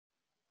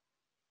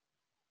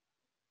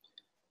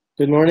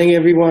Good morning,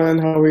 everyone.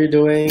 How are you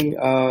doing?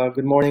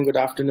 Good morning, good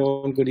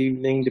afternoon, good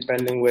evening,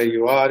 depending where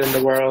you are in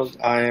the world.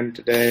 I am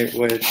today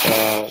with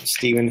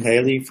Stephen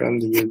Healey from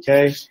the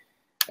UK,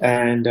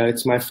 and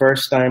it's my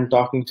first time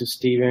talking to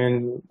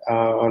Stephen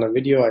on a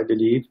video, I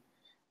believe.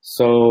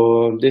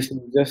 So this is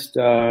just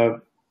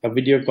a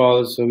video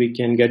call so we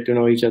can get to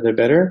know each other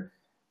better,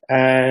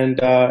 and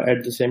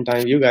at the same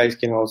time, you guys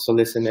can also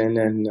listen in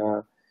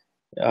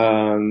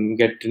and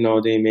get to know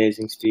the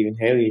amazing Stephen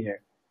Healey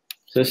here.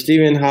 So,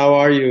 Stephen, how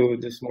are you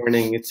this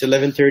morning? It's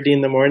 11:30 in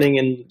the morning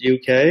in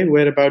UK.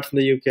 Whereabouts in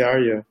the UK are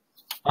you?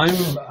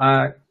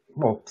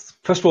 Well,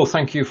 first of all,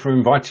 thank you for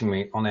inviting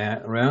me on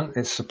air, Rehan.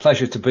 It's a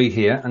pleasure to be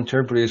here, and to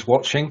everybody who's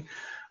watching,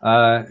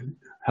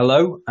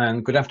 hello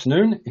and good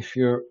afternoon if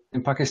you're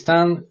in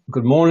Pakistan.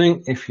 Good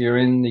morning if you're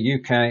in the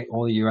UK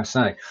or the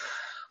USA.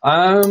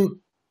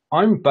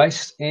 I'm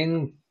based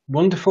in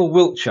wonderful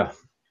Wiltshire,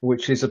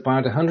 which is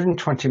about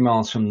 120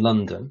 miles from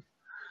London.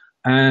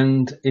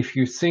 And if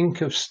you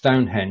think of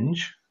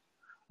Stonehenge,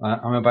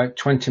 I'm about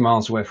 20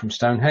 miles away from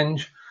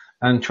Stonehenge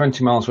and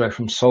 20 miles away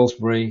from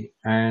Salisbury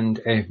and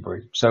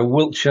Avebury. So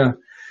Wiltshire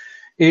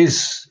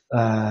is,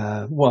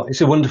 well, it's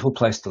a wonderful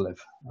place to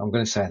live. I'm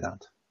going to say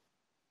that.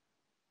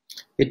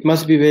 It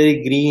must be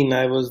very green.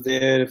 I was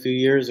there a few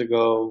years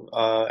ago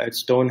at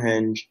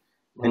Stonehenge,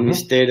 and we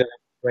stayed at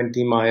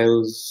 20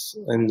 miles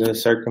in the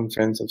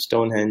circumference of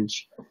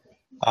Stonehenge.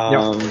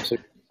 So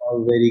it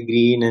was very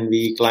green, and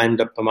we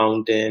climbed up a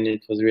mountain.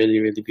 It was really,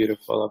 really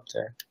beautiful up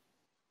there.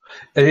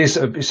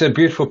 It's a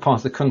beautiful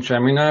part of the country. I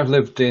mean, I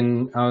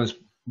was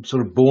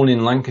sort of born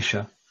in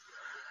Lancashire,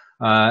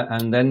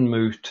 and then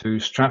moved to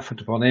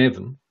Stratford upon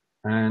Avon,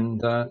 and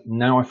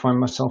now I find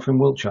myself in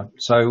Wiltshire.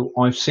 So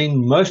I've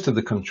seen most of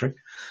the country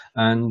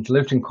and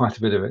lived in quite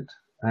a bit of it,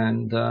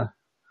 and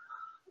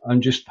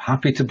I'm just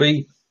happy to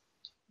be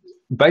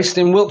based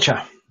in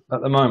Wiltshire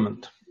at the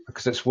moment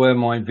because it's where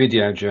my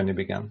video journey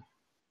began.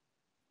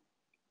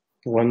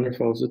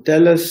 Wonderful. So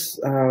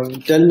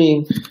tell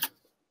me,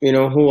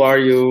 who are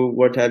you?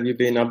 What have you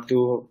been up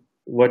to?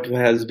 What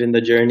has been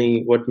the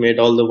journey? What made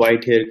all the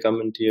white hair come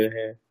into your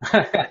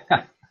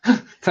hair?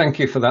 Thank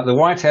you for that. The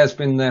white hair's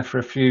been there for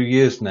a few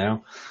years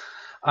now.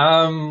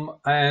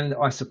 And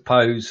I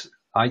suppose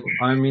I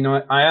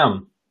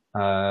am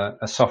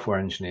a software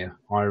engineer.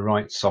 I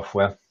write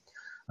software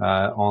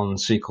on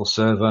SQL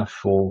Server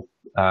for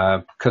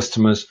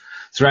customers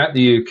throughout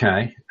the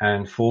UK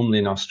and formerly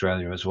in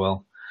Australia as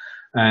well.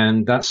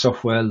 And that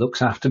software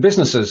looks after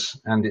businesses,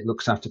 and it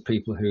looks after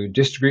people who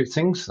distribute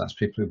things. That's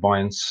people who buy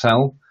and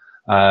sell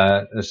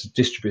as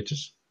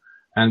distributors.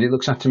 And it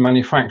looks after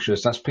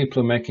manufacturers. That's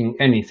people who are making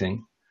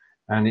anything.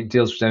 And it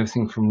deals with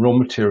everything from raw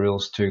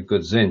materials to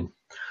goods in.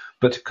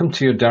 But to come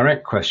to your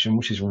direct question,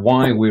 which is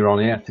why we're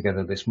on air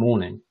together this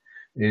morning,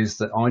 is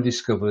that I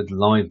discovered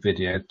live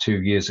video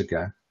 2 years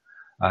ago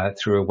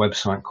through a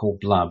website called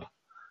Blab.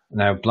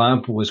 Now,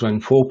 Blab was when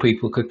 4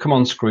 people could come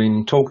on screen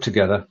and talk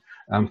together,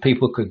 and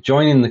people could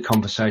join in the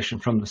conversation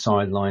from the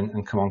sideline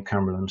and come on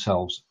camera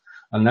themselves.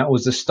 And that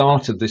was the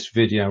start of this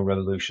video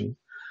revolution.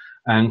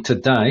 And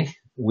today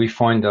we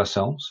find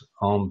ourselves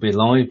on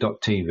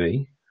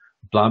BeLive.tv,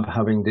 Blab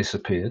having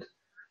disappeared,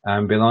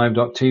 and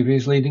BeLive.tv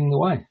is leading the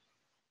way.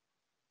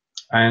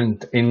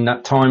 And in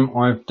that time,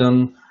 I've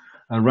done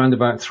around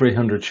about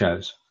 300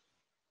 shows.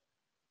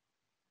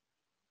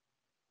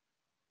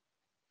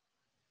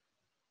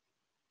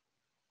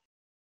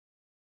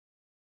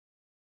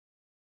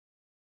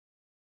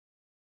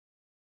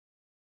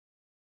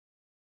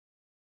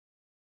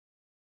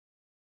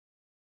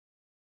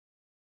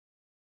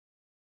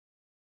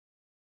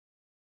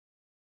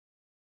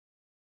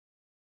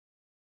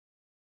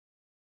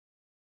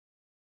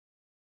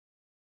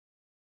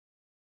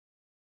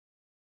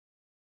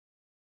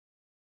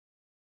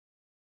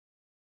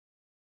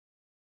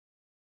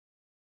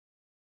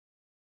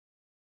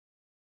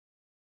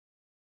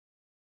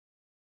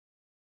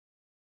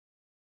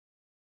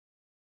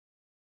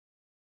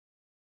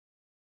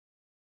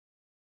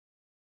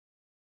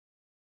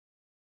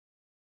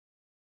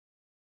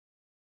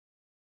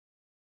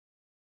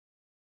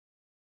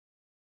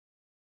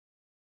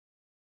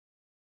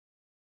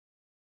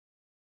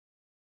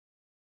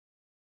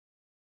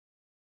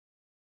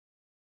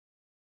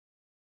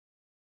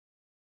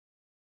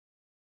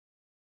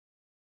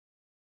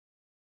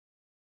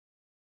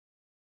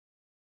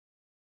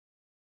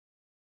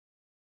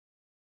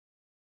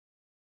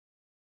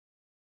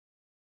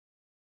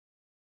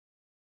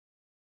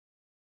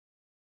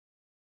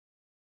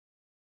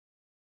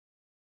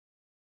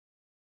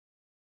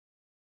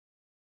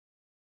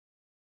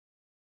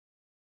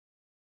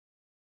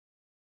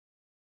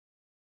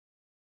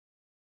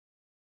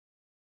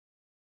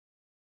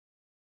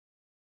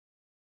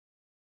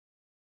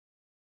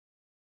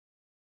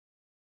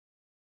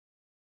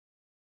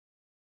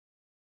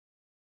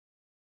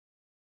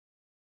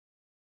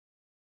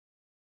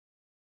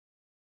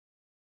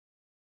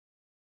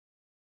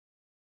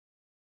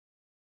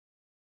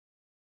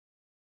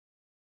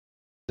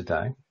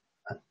 Today.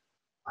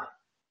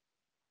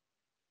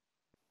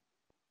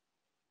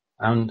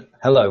 And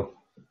hello.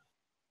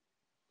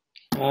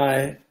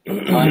 Hi.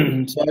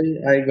 I, Sorry,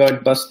 I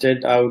got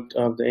busted out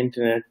of the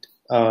internet.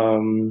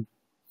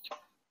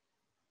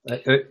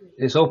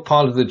 it's all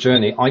part of the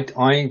journey.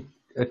 I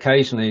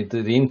occasionally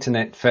the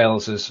internet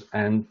fails us,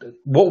 and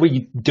what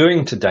we're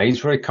doing today is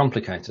very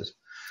complicated,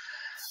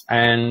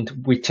 and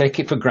we take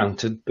it for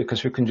granted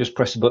because we can just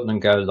press a button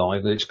and go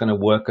live, that it's going to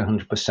work 100%.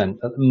 At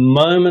the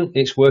moment,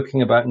 it's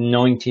working about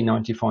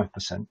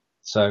 95%.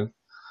 So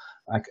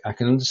I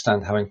can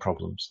understand having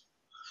problems.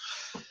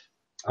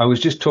 I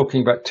was just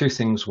talking about two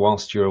things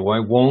whilst you're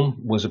away. One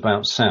was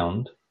about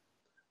sound,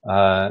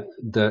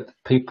 that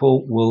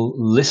people will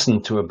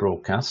listen to a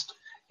broadcast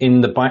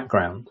in the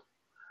background.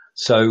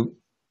 So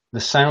the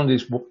sound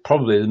is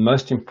probably the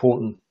most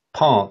important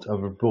part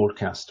of a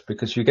broadcast,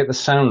 because if you get the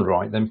sound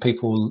right, then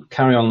people will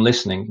carry on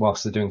listening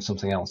whilst they're doing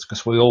something else,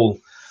 because we all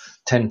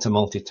tend to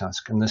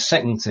multitask. And the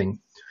second thing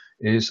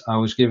is I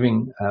was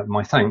giving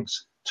my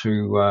thanks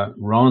to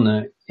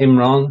Rana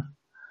Imran,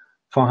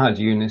 Farhad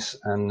Yunus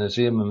and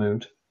Nazir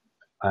Mahmood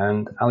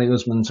and Ali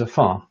Usman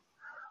Zafar,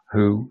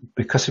 who,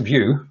 because of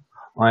you,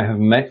 I have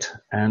met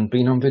and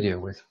been on video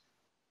with.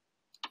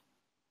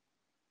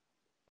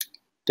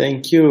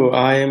 Thank you.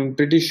 I am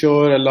pretty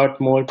sure a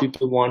lot more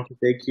people want to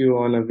take you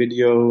on a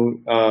video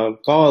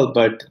call,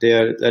 but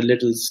they're a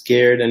little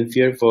scared and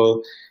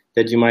fearful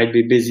that you might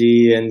be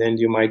busy and then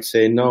you might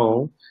say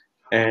no.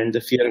 And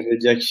the fear of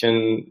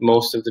rejection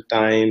most of the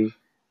time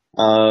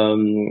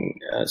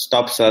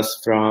stops us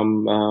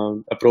from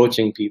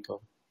approaching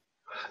people.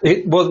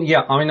 Well,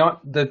 yeah, I mean,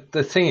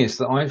 the thing is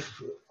that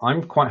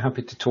I'm quite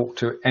happy to talk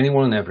to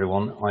anyone and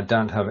everyone. I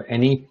don't have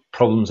any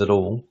problems at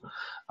all.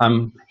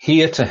 I'm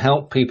here to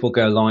help people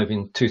go live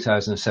in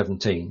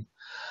 2017,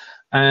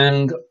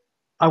 and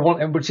I want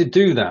everybody to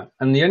do that.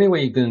 And the only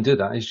way you're going to do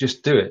that is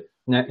just do it.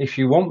 Now, if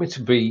you want me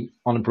to be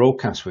on a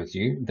broadcast with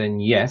you, then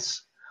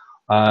yes,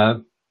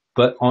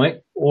 but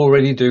I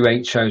already do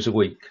 8 shows a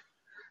week,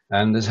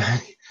 and there's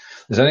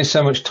only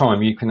so much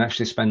time you can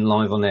actually spend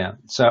live on air.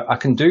 So I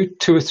can do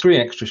 2 or 3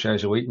 extra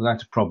shows a week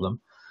without a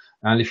problem.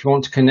 And if you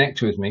want to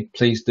connect with me,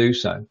 please do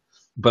so.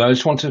 But I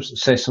just want to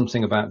say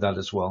something about that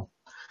as well.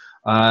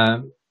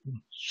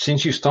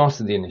 Since you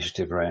started the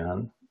initiative,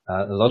 Rehan,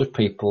 a lot of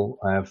people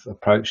have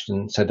approached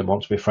and said they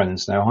want to be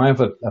friends. Now, I have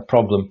a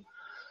problem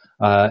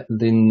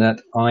in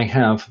that I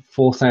have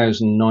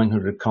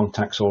 4,900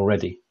 contacts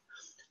already.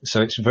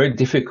 So it's very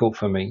difficult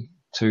for me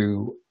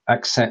to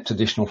accept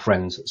additional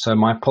friends. So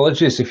my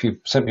apologies if you've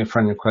sent me a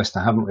friend request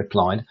and I haven't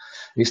replied.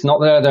 It's not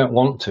that I don't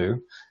want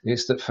to,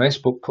 it's that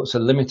Facebook puts a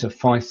limit of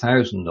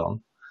 5,000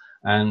 on,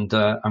 and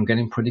I'm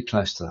getting pretty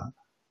close to that.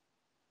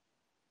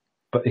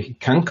 But if you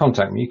can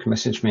contact me, you can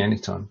message me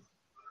anytime.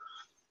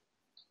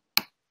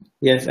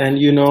 Yes, and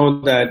you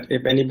know that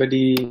if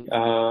anybody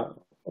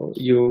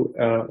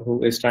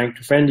who is trying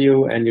to friend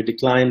you and you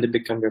decline, they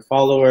become your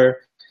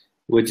follower,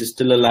 which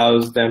still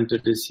allows them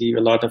to receive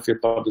a lot of your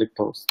public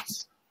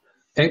posts.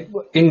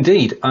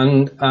 Indeed,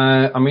 and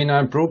I mean,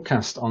 I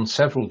broadcast on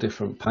several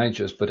different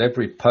pages, but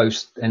every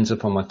post ends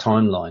up on my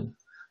timeline.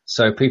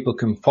 So people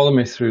can follow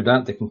me through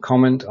that, they can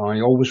comment.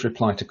 I always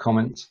reply to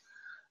comments.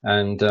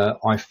 And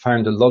I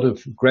found a lot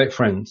of great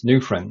friends,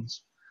 new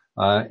friends,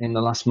 in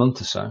the last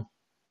month or so.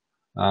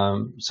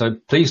 So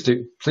please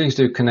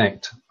do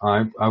connect.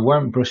 I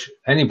won't brush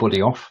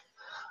anybody off,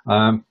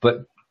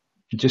 but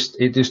it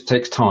just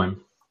takes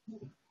time.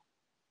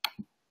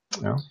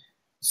 Yeah.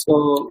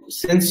 So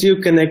since you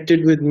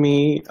connected with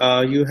me,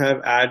 you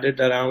have added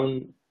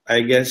around,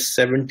 I guess,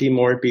 70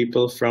 more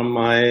people from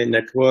my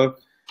network,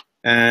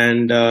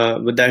 and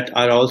with that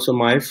are also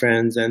my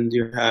friends, and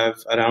you have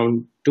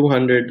around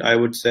 200, I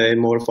would say,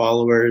 more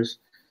followers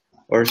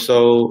or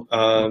so.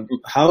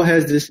 How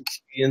has this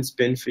experience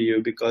been for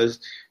you? Because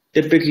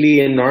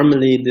typically and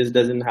normally this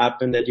doesn't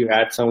happen, that you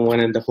add someone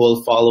and the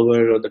whole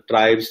follower or the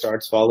tribe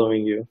starts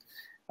following you.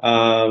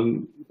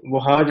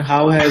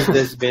 How has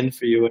this been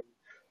for you?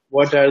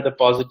 What are the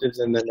positives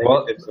and the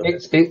negatives?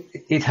 Well,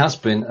 it has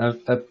been,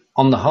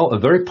 on the whole, a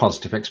very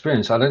positive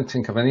experience. I don't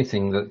think of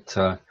anything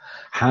that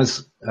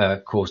has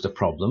caused a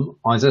problem.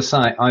 As I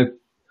say,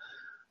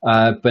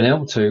 I've been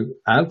able to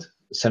add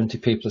 70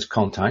 people as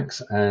contacts,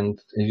 and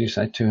as you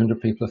say, 200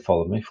 people have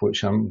followed me, for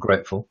which I'm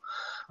grateful.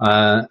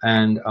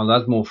 And I'll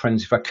add more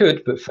friends if I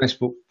could, but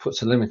Facebook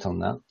puts a limit on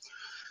that.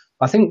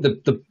 I think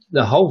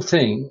the whole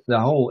thing,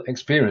 the whole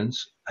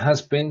experience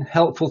has been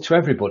helpful to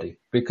everybody,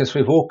 because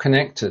we've all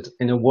connected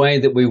in a way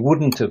that we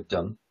wouldn't have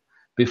done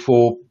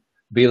before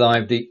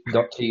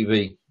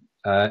BeLive.tv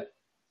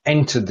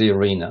entered the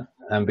arena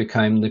and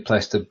became the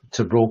place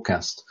to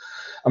broadcast.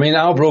 I mean,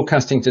 our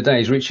broadcasting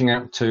today is reaching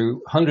out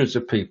to hundreds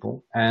of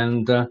people,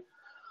 and I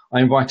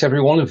invite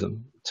every one of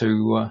them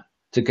to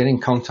get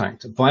in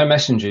contact via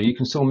Messenger. You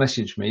can still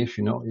message me if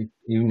you're not,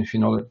 even if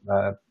you're not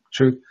a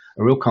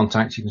real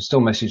contact. You can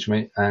still message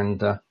me,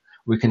 and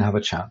we can have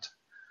a chat.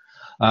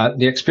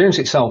 The experience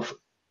itself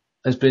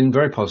has been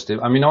very positive.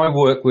 I mean, I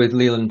work with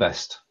Leland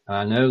Best.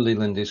 I know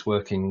Leland is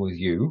working with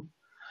you,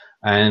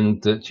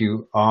 and that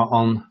you are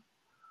on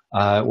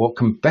what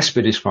can best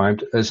be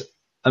described as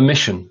a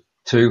mission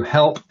to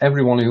help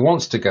everyone who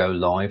wants to go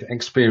live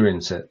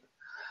experience it.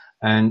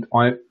 And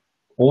I'm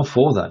all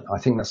for that. I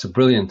think that's a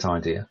brilliant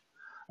idea.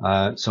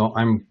 So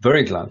I'm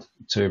very glad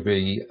to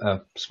be a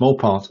small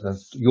part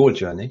of your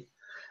journey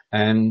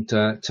and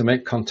to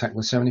make contact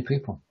with so many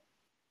people.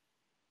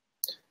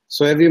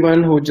 So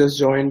everyone who just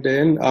joined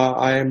in,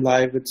 I am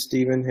live with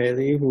Stephen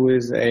Healey, who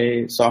is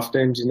a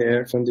software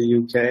engineer from the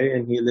UK,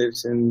 and he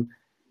lives in,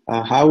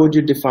 how would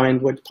you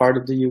define what part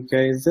of the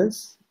UK is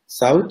this?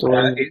 South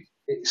or?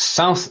 It's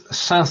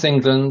South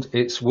England,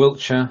 it's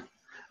Wiltshire,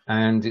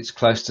 and it's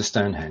close to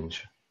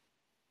Stonehenge.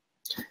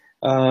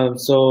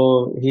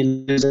 So he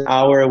lives an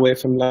hour away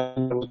from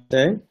London, I would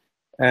say,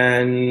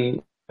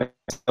 and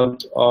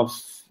out of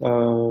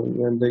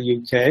the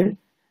UK.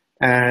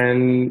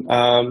 And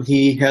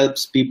he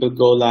helps people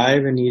go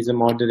live, and he's a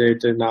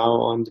moderator now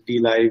on the Be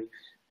Live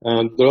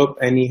group,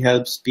 and he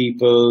helps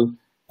people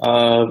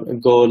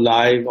go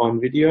live on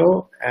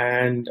video.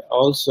 And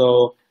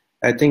also,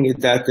 I think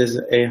that is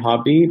a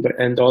hobby,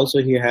 and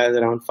also he has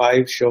around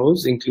 5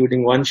 shows,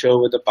 including one show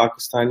with a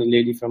Pakistani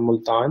lady from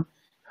Multan,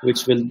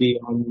 which will be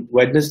on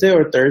Wednesday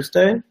or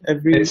Thursday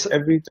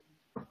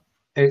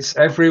It's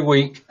every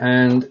week,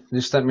 and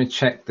just let me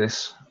check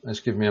this.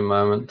 Just give me a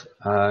moment.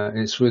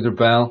 It's with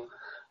Rebel,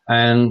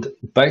 and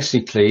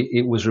basically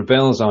it was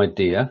Rebel's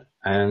idea,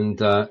 and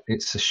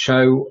it's a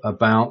show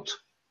about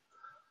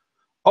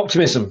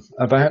optimism,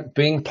 about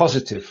being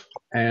positive,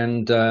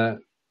 and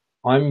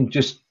I'm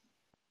just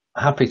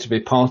happy to be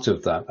part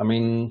of that. I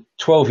mean,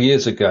 12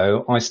 years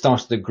ago, I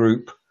started a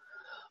group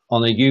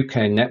on a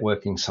UK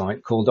networking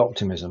site called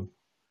Optimism,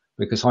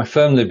 because I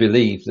firmly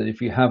believe that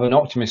if you have an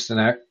optimistic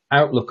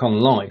outlook on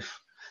life,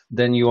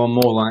 then you are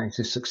more likely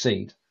to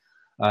succeed.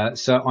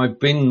 So I've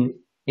been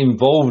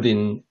involved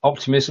in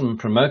optimism and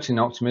promoting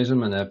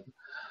optimism and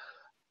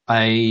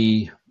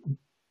a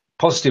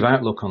positive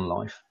outlook on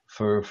life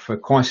for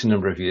quite a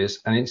number of years.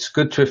 And it's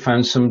good to have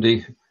found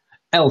somebody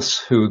else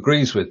who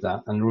agrees with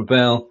that. And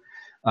Rebel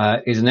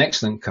is an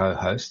excellent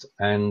co-host.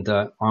 And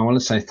I want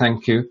to say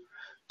thank you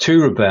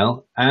to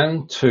Rebel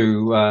and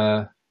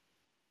to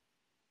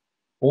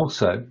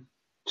also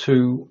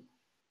to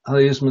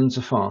Ali Usman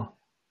Zafar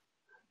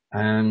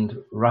and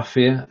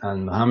Rafia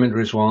and Mohammed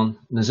Rizwan,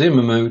 Nazir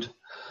Mahmood,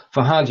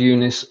 Fahad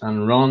Yunis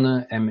and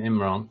Rana M.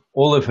 Imran,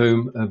 all of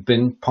whom have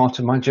been part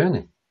of my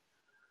journey.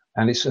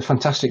 And it's a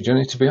fantastic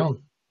journey to be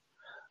on.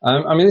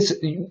 I mean,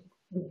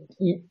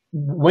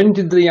 when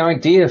did the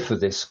idea for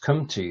this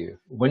come to you?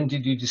 When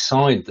did you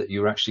decide that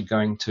you were actually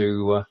going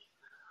to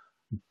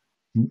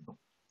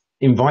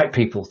invite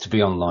people to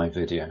be on live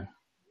video?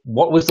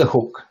 What was the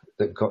hook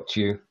that got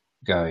you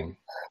going?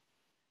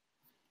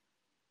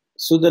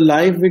 So the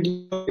live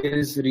video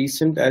is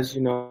recent, as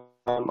you know.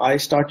 I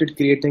started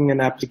creating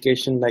an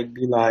application like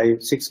Be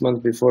Live 6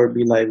 months before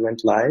Be Live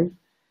went live.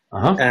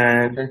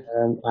 And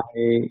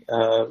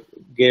I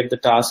gave the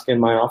task in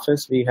my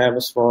office. We have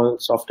a small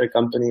software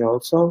company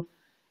also.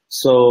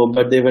 So,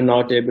 but they were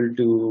not able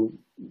to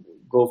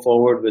go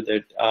forward with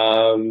it.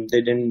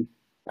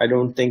 I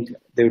don't think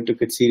they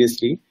took it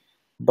seriously,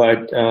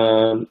 but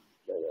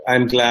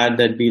I'm glad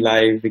that Be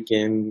Live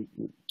came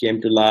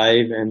to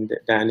live, and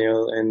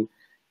Daniel and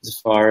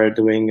Zafar are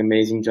doing an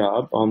amazing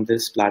job on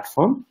this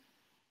platform.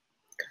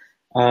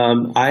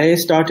 I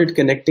started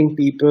connecting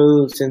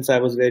people since I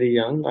was very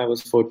young. I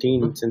was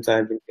 14 since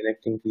I've been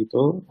connecting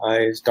people.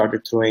 I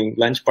started throwing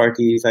lunch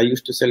parties. I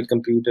used to sell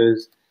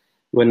computers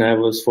when I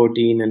was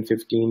 14 and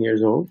 15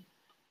 years old.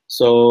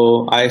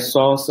 So I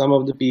saw some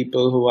of the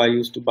people who I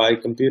used to buy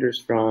computers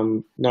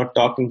from not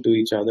talking to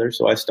each other.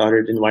 So I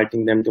started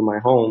inviting them to my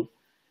home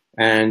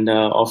and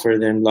offer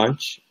them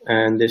lunch,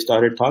 and they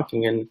started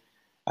talking. And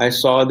I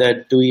saw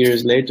that 2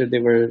 years later, they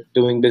were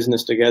doing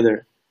business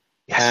together.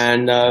 Yes.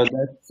 And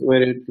that's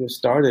where it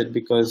started,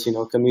 because, you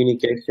know,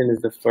 communication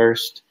is the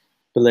first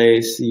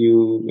place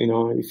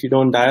if you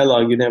don't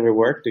dialogue, you never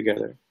work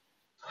together.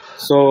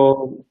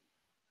 So,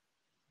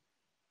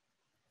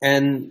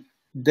 and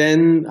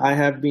then I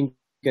have been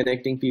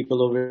connecting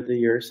people over the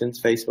years since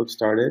Facebook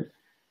started.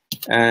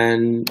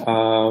 And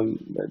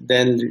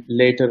then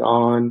later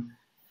on,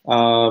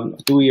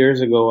 2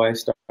 years ago, I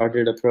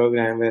started a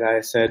program where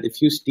I said,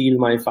 if you steal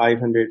my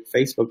 500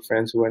 Facebook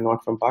friends who are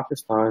not from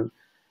Pakistan,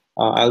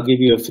 I'll give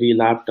you a free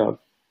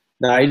laptop.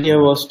 The idea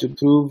was to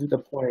prove the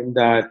point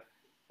that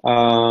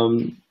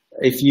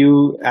if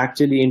you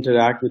actually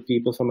interact with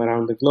people from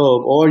around the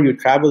globe, or you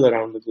travel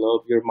around the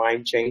globe, your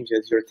mind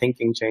changes, your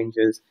thinking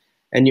changes,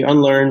 and you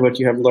unlearn what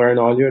you have learned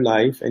all your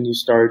life, and you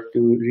start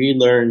to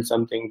relearn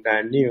something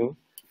brand new.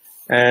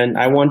 And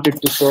I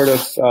wanted to sort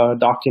of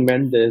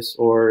document this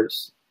or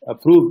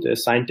prove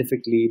this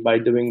scientifically by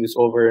doing this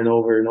over and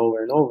over and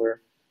over and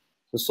over.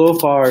 So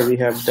far, we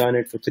have done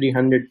it for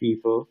 300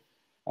 people.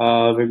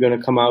 We're going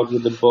to come out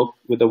with a book,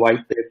 with a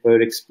white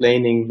paper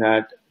explaining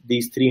that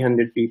these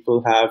 300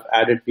 people have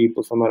added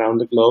people from around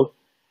the globe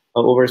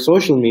over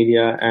social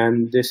media,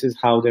 and this is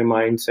how their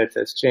mindset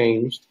has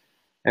changed,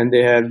 and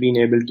they have been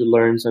able to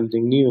learn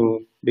something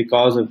new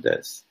because of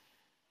this.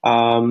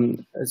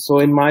 So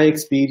in my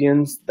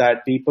experience,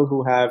 that people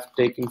who have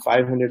taken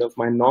 500 of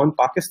my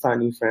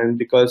non-Pakistani friends,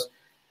 because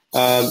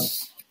um,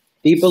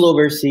 people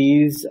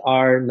overseas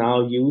are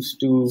now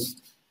used to,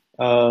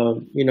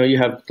 you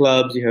have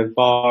clubs, you have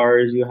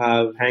bars, you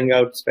have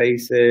hangout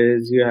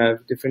spaces, you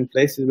have different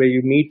places where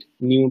you meet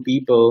new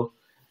people.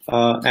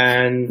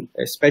 And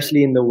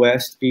especially in the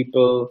West,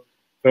 people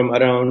from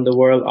around the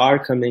world are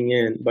coming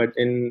in. But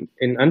in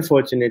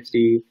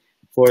unfortunately,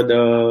 for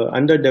the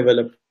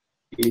underdeveloped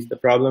countries, the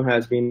problem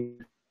has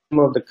been some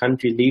of the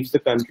country leaves the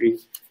country,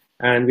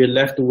 and we're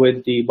left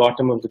with the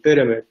bottom of the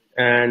pyramid,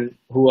 and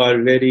who are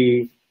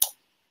they're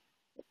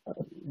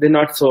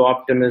not so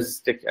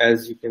optimistic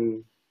as you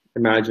can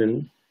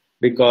imagine,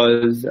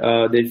 because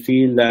they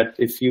feel that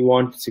if you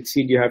want to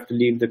succeed, you have to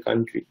leave the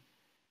country.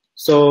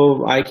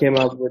 So I came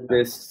up with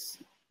this.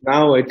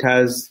 Now it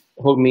has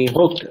me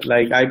hooked.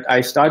 Like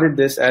I started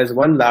this as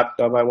one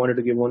laptop. I wanted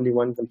to give only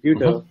one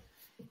computer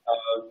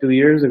 2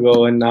 years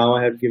ago, and now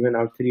I have given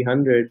out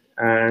 300,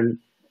 and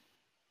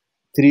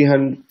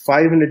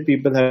 500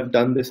 people have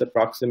done this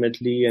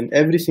approximately, and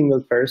every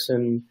single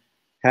person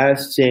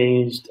has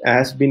changed,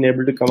 has been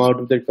able to come out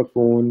of their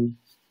cocoon,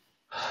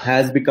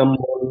 has become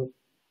more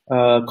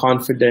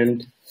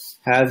confident,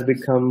 has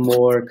become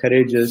more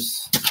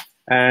courageous,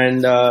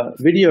 and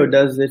video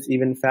does this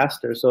even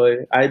faster.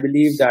 So I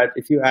believe that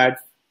if you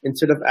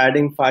instead of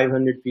adding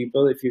 500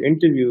 people, if you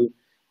interview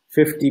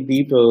 50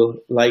 people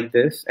like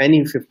this,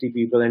 any 50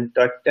 people, and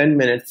talk 10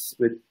 minutes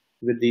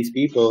with these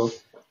people,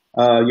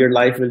 your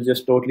life will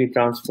just totally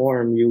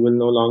transform. You will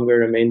no longer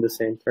remain the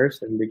same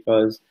person,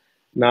 because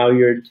now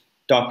you're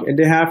talking.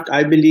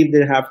 I believe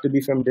they have to be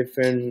from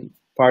different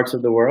parts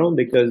of the world,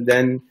 because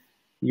then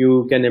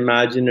you can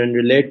imagine and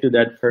relate to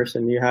that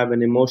person. You have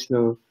an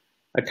emotional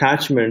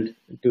attachment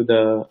to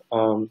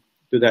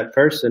that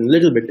person, a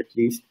little bit at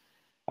least.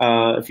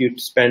 If you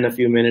spend a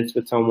few minutes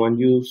with someone,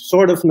 you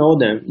sort of know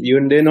them.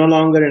 They're no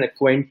longer an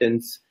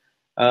acquaintance.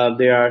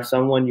 They are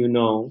someone you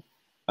know.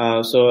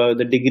 So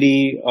the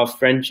degree of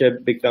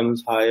friendship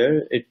becomes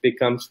higher. It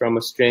becomes from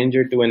a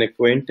stranger to an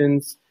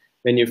acquaintance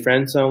when you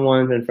friend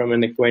someone, and from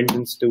an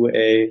acquaintance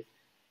to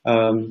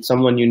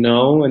someone you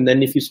know. And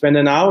then if you spend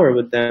an hour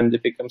with them, they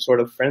become sort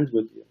of friends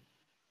with you.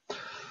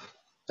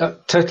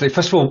 Totally.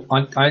 First of all,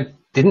 I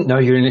didn't know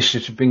your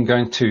initiative had been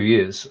going 2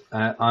 years.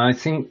 I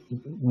think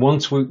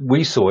once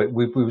we saw it,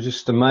 we were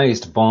just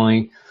amazed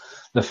by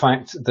the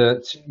fact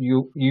that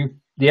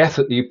the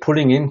effort that you're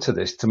putting into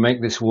this to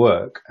make this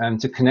work and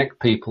to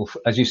connect people,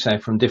 as you say,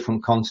 from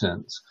different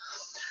continents.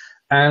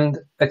 And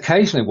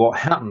occasionally what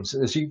happens,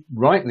 as you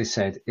rightly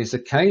said, is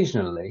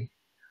occasionally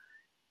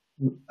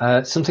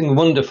something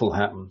wonderful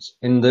happens,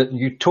 in that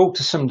you talk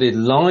to somebody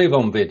live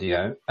on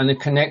video and a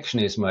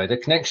connection is made, a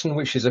connection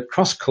which is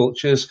across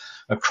cultures,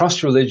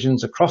 across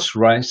religions, across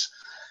race.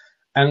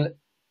 And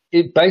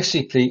it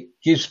basically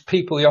gives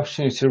people the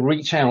opportunity to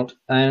reach out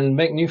and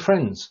make new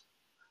friends.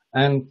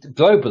 And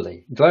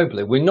globally,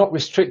 we're not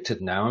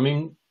restricted now. I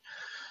mean,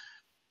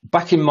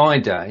 back in my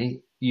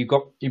day, you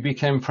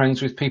became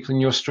friends with people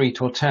in your street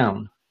or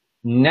town.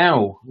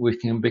 Now we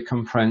can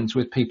become friends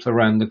with people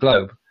around the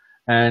globe.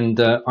 And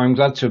I'm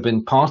glad to have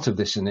been part of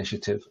this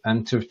initiative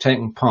and to have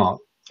taken part.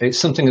 It's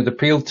something that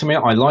appealed to me.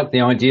 I like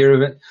the idea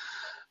of it.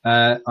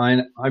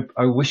 I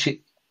wish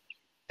it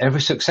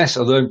every success,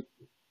 although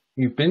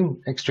you've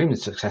been extremely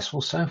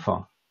successful so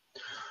far.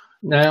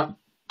 Now,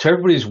 to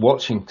everybody who's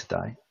watching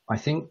today, I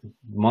think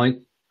my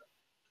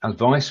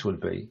advice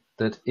would be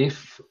that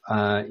if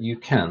you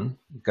can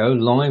go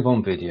live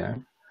on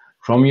video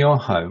from your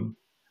home,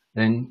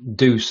 then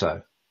do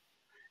so.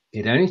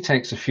 It only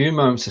takes a few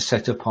moments to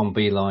set up on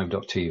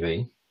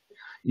BeLive.tv.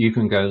 You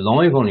can go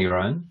live on your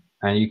own,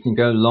 and you can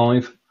go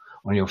live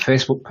on your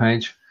Facebook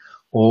page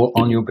or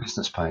on your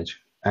business page.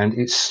 And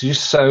it's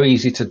just so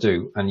easy to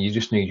do. And you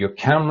just need your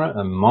camera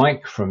and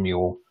mic from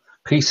your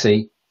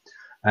PC,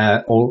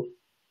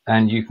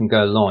 and you can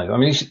go live. I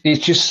mean,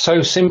 it's just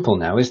so simple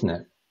now, isn't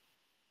it?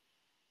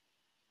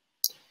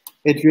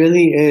 It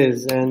really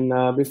is. And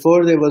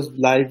before there was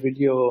live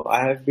video,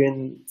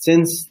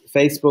 since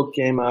Facebook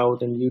came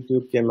out and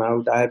YouTube came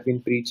out, I have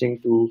been preaching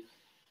to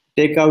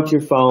take out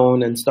your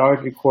phone and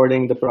start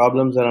recording the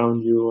problems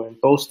around you and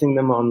posting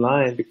them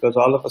online, because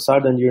all of a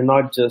sudden you're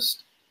not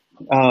just,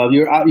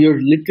 you're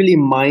literally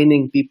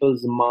mining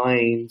people's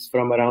minds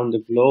from around the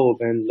globe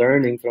and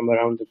learning from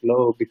around the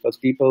globe, because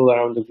people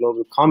around the globe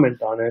will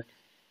comment on it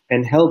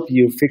and help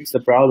you fix the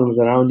problems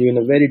around you in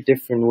a very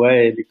different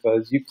way,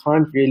 because you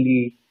can't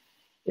really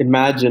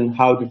imagine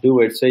how to do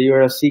it. So you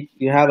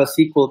have a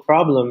SQL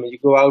problem, you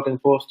go out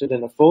and post it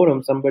in a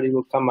forum, somebody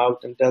will come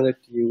out and tell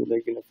it to you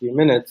like in a few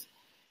minutes,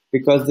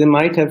 because they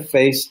might have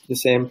faced the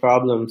same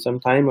problem some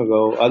time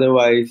ago.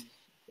 Otherwise,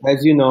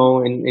 as you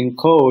know, in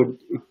code,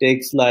 it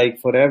takes like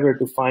forever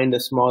to find a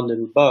small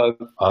little bug.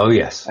 Oh,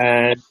 yes.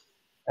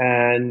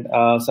 And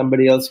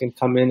somebody else can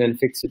come in and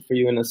fix it for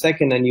you in a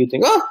second, and you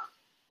think, oh,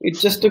 it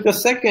just took a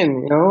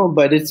second,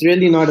 but it's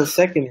really not a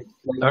second. It's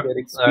like your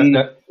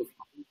experience.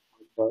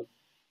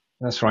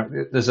 That's right.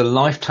 There's a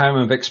lifetime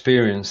of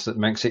experience that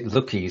makes it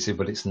look easy,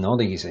 but it's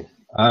not easy.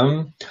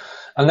 And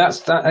I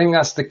think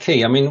that's the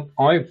key. I mean,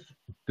 I've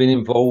been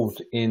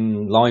involved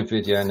in live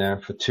video now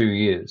for 2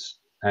 years,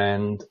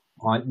 and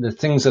the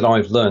things that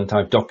I've learned,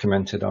 I've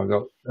documented. I've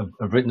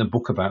written a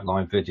book about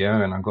live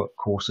video, and I've got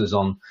courses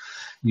on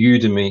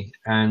Udemy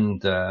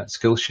and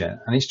Skillshare,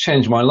 and it's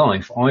changed my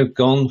life. I've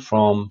gone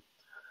from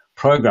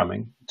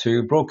programming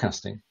to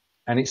broadcasting,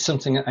 and it's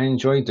something that I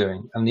enjoy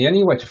doing. And the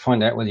only way to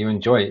find out whether you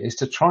enjoy it is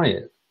to try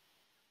it,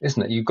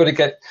 isn't it? You've got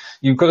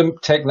to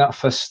take that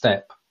first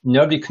step.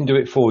 Nobody can do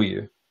it for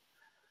you.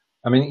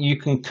 I mean, you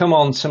can come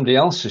on somebody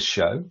else's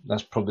show.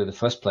 That's probably the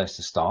first place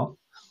to start.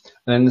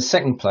 And then the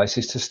second place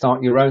is to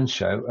start your own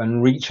show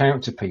and reach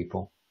out to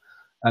people.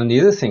 And the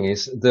other thing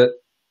is that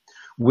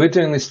we're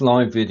doing this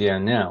live video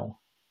now,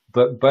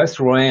 but both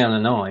Rehan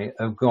and I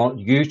have got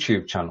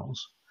YouTube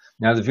channels.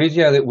 Now, the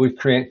video that we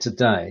create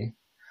today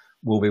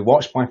will be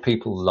watched by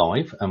people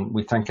live, and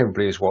we thank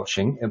everybody who's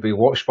watching. It'll be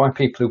watched by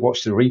people who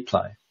watch the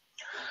replay.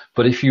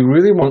 But if you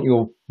really want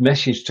your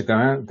message to go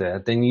out there,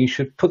 then you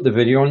should put the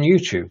video on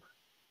YouTube,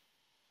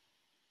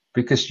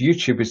 because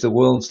YouTube is the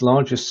world's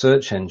largest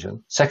search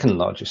engine, second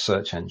largest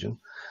search engine,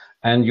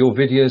 and your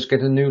videos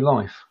get a new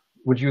life.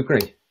 Would you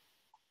agree?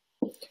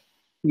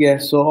 Yeah,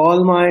 so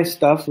all my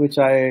stuff, which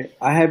I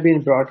have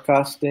been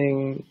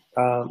broadcasting,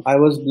 I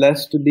was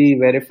blessed to be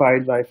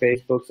verified by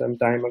Facebook some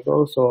time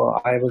ago, so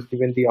I was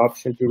given the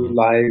option to do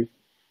live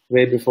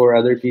way before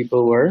other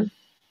people were.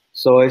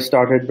 So I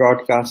started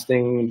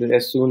broadcasting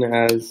as soon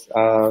as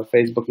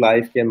Facebook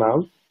Live came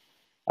out.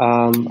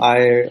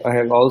 I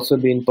have also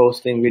been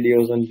posting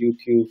videos on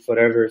YouTube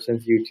forever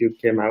since YouTube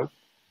came out.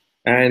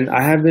 And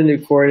I have been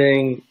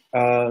recording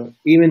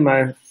even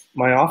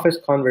my office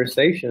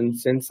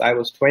conversations since I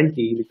was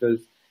 20, because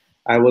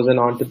I was an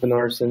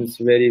entrepreneur since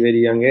very, very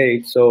young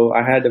age. So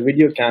I had a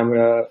video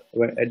camera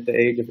at the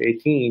age of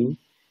 18,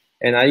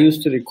 and I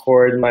used to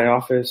record my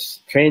office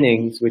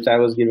trainings, which I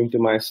was giving to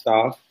my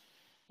staff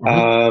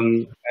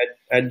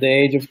at the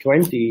age of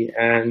 20.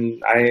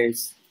 And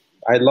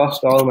I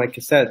lost all my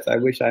cassettes. I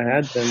wish I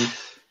had them,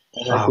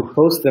 and I could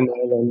post them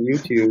all on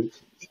YouTube.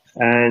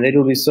 And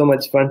it'll be so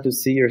much fun to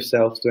see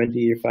yourself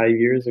 25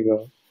 years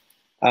ago.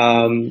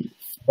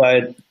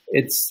 But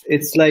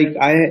it's like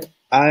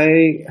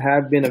I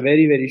have been a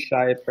very, very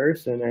shy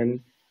person, and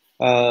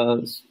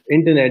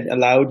internet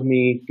allowed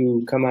me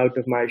to come out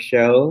of my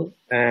shell,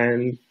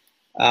 and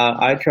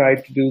I try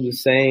to do the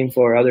same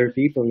for other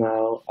people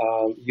now,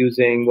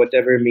 using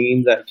whatever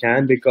means I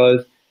can,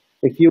 because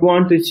if you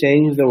want to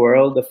change the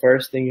world, the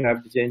first thing you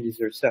have to change is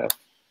yourself.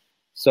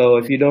 So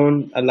if you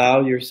don't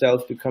allow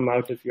yourself to come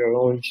out of your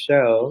own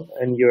shell,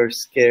 and you're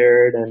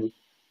scared and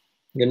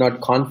you're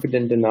not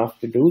confident enough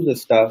to do the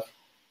stuff,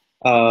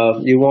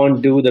 you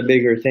won't do the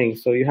bigger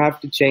things. So you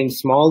have to change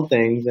small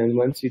things, and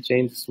once you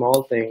change the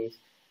small things,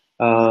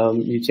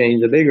 you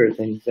change the bigger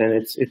things, and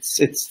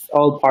it's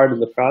all part of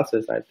the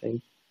process, I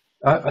think.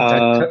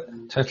 I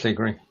totally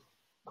agree.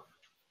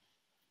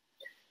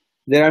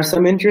 There are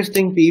some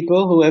interesting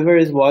people. Whoever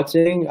is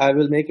watching, I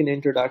will make an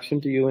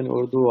introduction to you in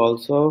Urdu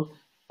also.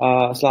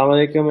 Assalamu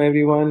alaikum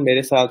everyone.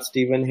 मेरे साथ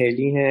Steven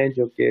heli हैं,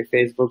 जो कि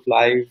Facebook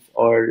live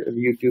और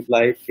YouTube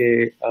live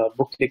के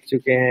book लिख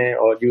चुके हैं,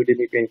 और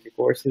यूडेमी पे इनके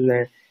कोर्सेज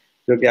हैं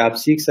जो कि आप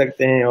सीख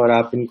सकते हैं, और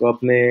आप इनको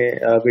अपने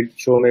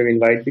शो में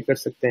इनवाइट भी कर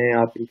सकते हैं,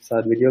 आप इनके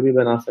साथ वीडियो भी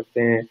बना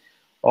सकते हैं।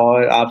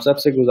 और आप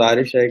सबसे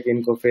गुजारिश है कि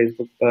इनको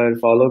फेसबुक पर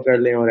फॉलो कर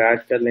लें और ऐड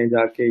कर लें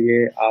जाके,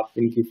 ये आप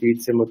इनकी फीड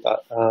से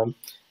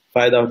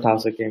फ़ायदा उठा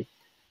सकें।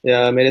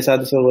 मेरे साथ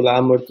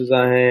गुलाम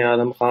मुर्तज़ा हैं,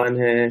 आलम खान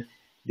हैं,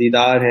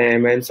 दीदार हैं।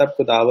 मैं इन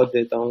सबको दावत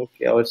देता हूँ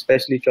कि, और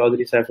स्पेशली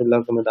चौधरी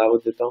सैफुल्लाह को मैं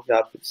दावत देता हूँ कि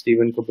आप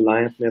स्टीवन को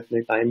बुलाएं अपने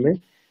अपने टाइम में।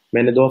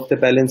 मैंने 2 हफ्ते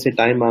पहले इनसे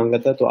टाइम मांगा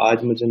था, तो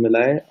आज मुझे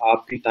मिला है।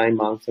 आप भी टाइम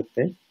मांग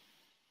सकते हैं,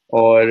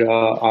 और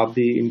आप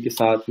भी इनके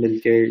साथ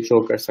मिलके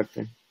शो कर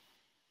सकते हैं।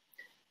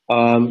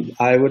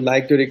 I would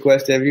like to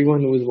request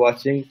everyone who is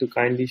watching to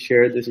kindly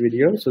share this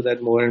video so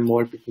that more and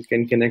more people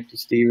can connect to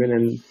Steven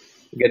and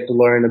get to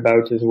learn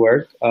about his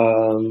work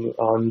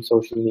on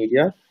social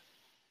media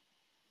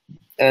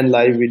and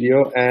live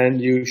video.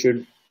 And you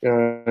should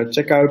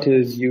check out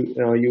his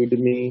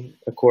Udemy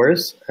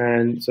course,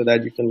 and so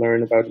that you can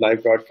learn about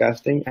live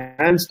broadcasting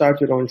and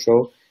start your own show,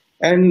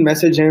 and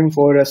message him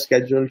for a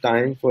scheduled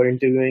time for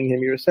interviewing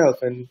him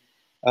yourself. And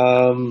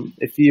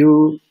if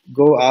you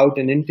go out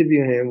and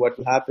interview him, what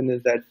will happen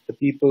is that the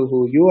people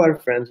who you are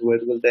friends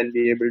with will then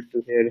be able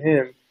to hear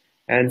him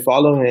and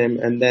follow him,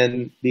 and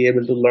then be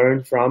able to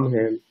learn from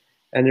him.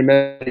 And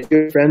remember, if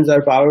your friends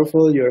are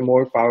powerful, you're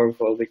more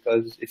powerful,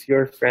 because if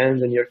your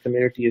friends and your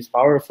community is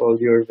powerful,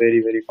 you're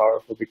very, very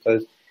powerful,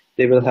 because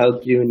they will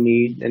help you in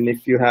need. And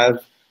if you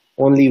have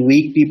only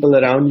weak people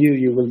around you,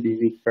 you will be a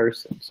weak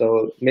person.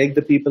 So make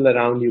the people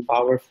around you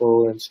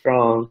powerful and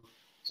strong,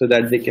 so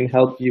that they can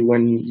help you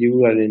when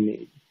you are in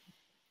need.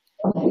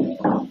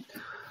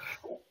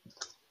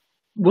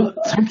 Well,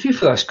 thank you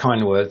for those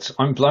kind words.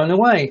 I'm blown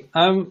away.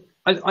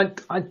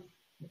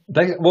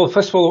 Well,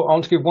 first of all, I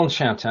want to give one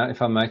shout out,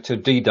 if I may, to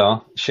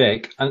Didar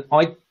Sheikh. And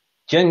I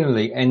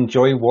genuinely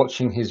enjoy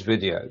watching his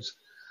videos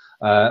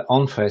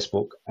on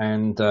Facebook,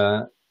 and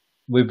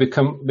we've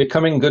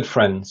becoming good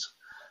friends.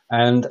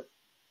 And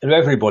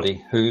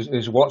everybody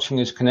who's watching,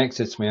 who's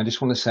connected to me, I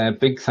just want to say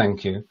a big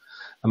thank you.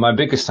 And my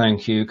biggest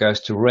thank you goes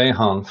to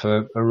Rehan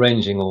for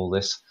arranging all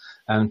this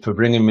and for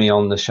bringing me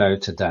on the show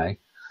today.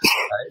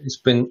 It's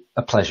been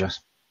a pleasure.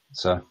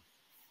 So,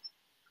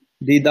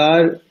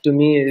 Didar to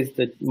me is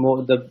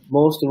the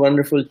most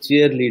wonderful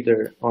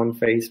cheerleader on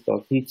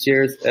Facebook. He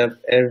cheers up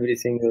every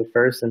single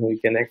person who he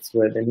connects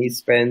with, and he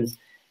spends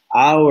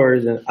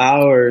hours and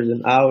hours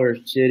and hours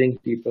cheering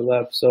people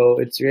up. So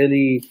it's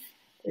really,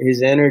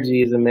 his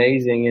energy is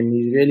amazing, and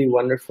he's really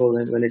wonderful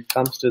when it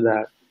comes to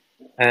that.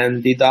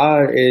 And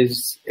Didar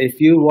is, if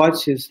you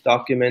watch his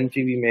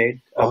documentary we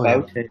made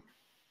about him,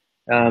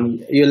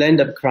 you'll end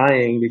up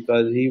crying,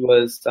 because he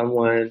was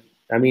someone,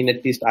 I mean,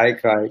 at least I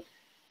cried,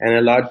 and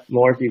a lot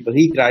more people.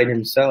 He cried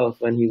himself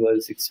when he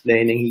was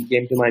explaining. He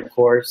came to my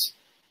course.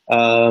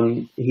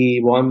 He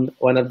won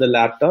one of the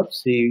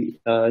laptops.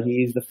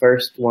 He's the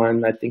first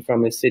one, I think,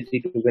 from his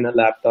city to win a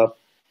laptop.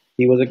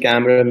 He was a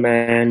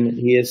cameraman.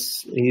 He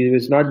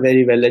was not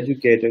very well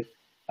educated,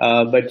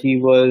 but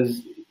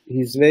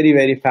he's very,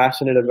 very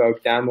passionate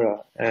about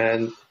camera.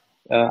 And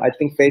I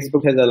think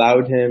Facebook has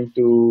allowed him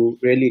to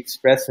really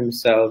express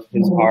himself,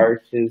 his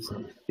art,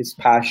 his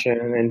passion,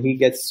 and he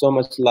gets so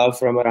much love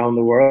from around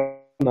the world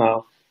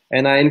now.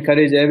 And I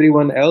encourage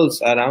everyone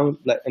else around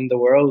in the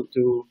world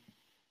to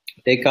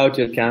take out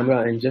your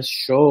camera and just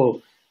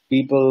show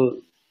people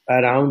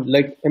around.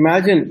 Like,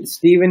 imagine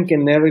Stephen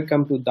can never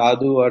come to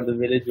Dadu or the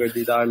village where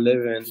Didar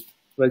live in.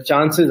 Well,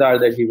 chances are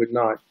that he would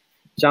not.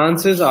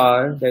 Chances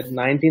are that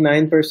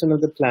 99%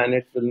 of the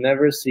planet will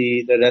never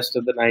see the rest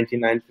of the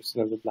 99%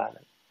 of the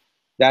planet.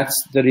 That's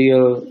the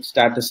real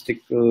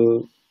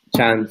statistical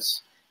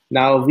chance.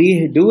 Now,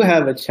 we do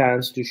have a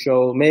chance to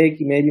show,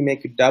 maybe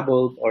make it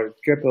double or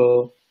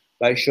triple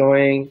by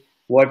showing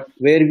where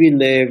we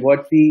live,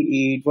 what we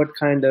eat, what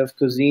kind of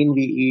cuisine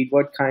we eat,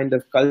 what kind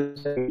of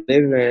culture we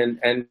live in,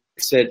 and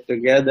mix it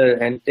together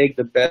and take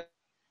the best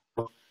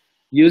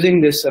using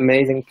this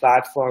amazing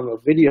platform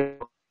of video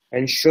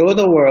and show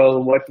the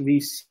world what we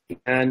see.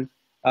 And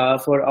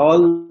for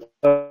all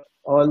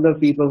the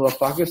people of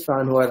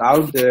Pakistan who are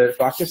out there,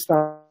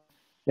 Pakistan,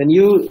 when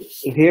you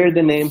hear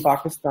the name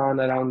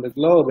Pakistan around the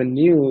globe in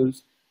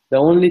news, the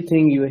only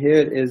thing you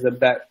hear is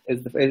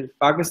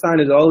Pakistan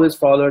is always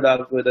followed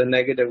up with a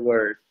negative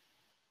word.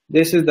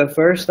 This is the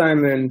first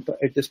time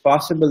it is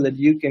possible that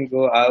you can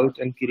go out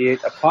and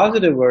create a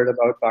positive word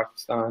about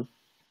Pakistan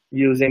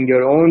using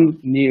your own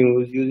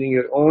news, using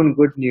your own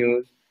good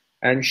news,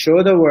 and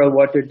show the world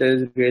what it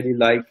is really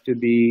like to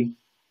be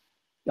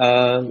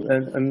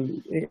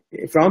from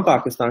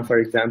Pakistan, for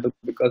example,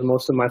 because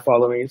most of my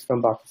following is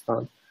from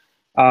Pakistan.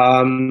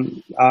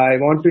 I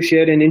want to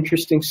share an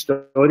interesting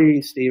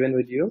story, Stephen,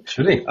 with you.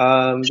 Surely. There's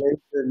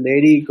a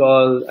lady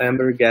called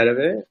Amber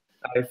Garaway.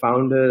 I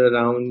found her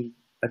around,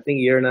 I think,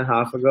 a year and a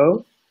half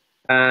ago,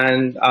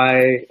 and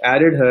I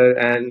added her.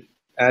 And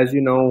as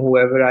you know,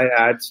 whoever I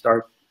add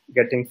start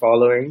getting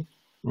following.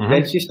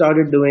 Then she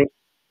started doing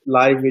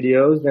live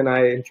videos. Then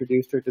I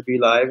introduced her to Be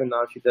Live, and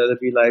now she does a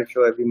Be Live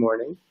show every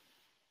morning.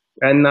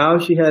 And now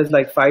she has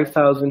like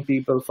 5,000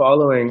 people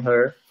following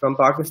her from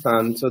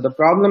Pakistan. So the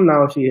problem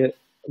now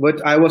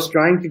what I was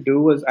trying to do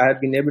was, I have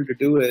been able to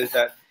do is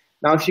that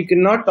now she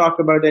cannot talk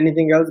about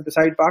anything else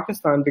besides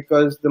Pakistan,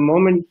 because the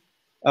moment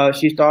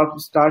she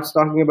starts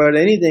talking about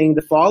anything,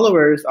 the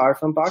followers are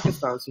from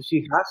Pakistan. So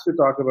she has to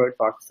talk about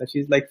Pakistan.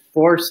 She's like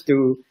forced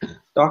to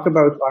talk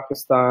about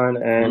Pakistan,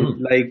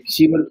 and like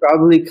she will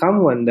probably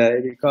come one day,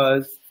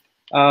 because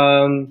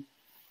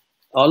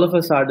all of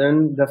a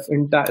sudden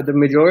the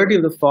majority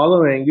of the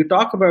following, you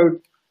talk about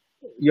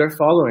your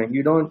following.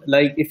 You don't,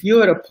 like, if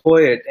you are a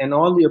poet and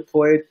all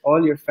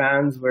your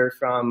fans were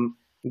from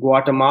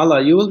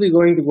Guatemala, you will be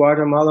going to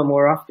Guatemala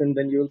more often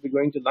than you will be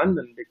going to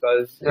London,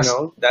 because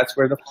that's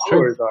where the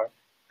followers are.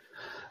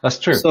 That's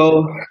true.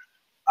 So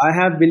I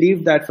have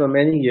believed that for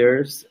many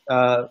years.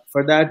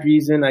 For that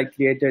reason, I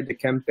created a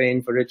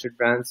campaign for Richard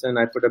Branson.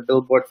 I put a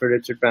billboard for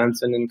Richard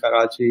Branson in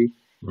Karachi,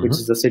 which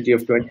is a city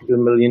of 22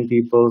 million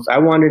people. So I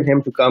wanted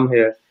him to come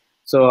here.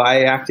 So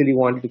I actually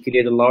wanted to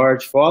create a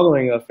large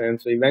following of him.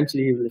 So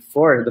eventually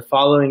the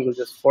following will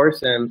just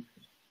force him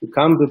to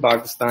come to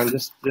Pakistan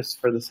just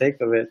for the sake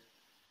of it.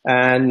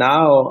 And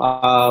now,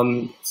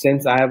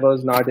 since I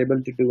was not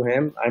able to do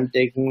him, I'm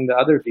taking the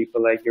other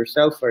people like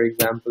yourself, for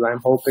example.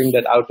 I'm hoping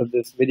that out of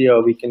this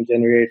video, we can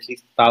generate at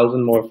least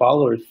 1,000 more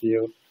followers for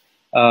you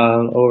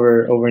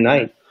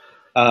overnight.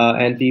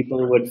 And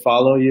people would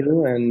follow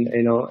you and,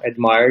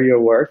 admire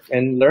your work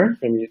and learn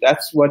from you.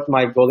 That's what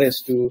my goal is,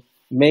 to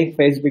make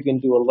Facebook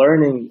into a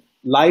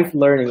life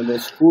learning, the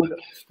school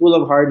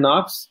of hard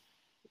knocks.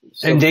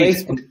 So Indeed.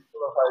 Facebook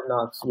School of Hard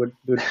Knocks would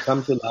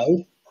come to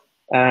life.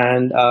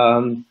 And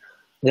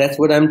that's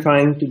what I'm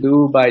trying to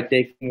do by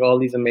taking all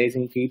these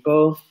amazing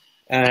people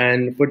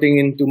and putting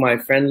into my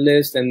friend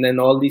list. And then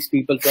all these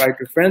people try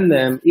to friend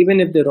them. Even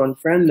if they don't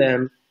friend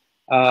them,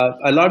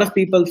 A lot of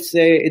people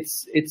say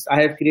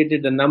I have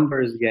created a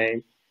numbers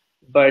game,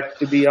 but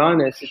to be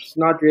honest, it's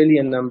not really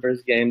a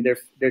numbers game.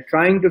 They're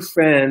trying to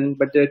friend,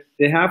 but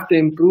they have to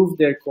improve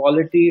their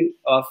quality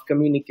of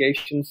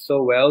communication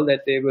so well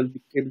that they will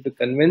be able to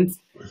convince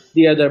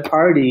the other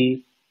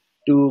party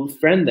to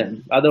friend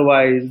them.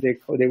 Otherwise, they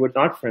would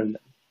not friend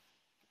them.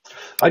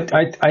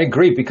 I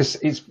agree, because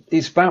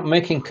it's about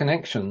making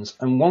connections,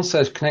 and once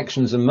those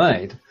connections are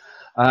made,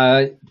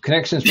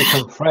 connections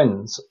become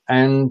friends.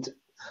 And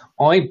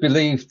I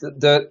believe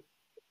that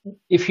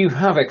if you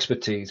have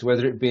expertise,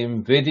 whether it be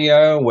in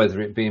video, whether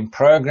it be in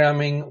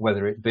programming,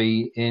 whether it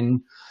be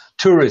in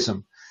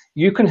tourism,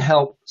 you can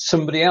help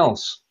somebody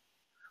else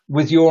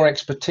with your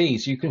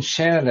expertise. You can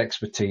share that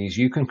expertise.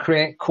 You can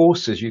create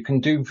courses. You can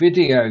do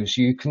videos.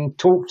 You can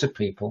talk to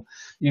people.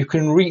 You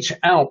can reach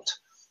out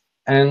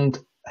and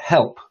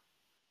help,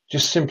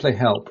 just simply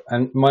help.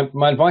 And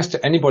my advice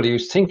to anybody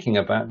who's thinking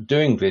about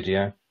doing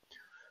video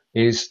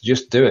is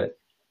just do it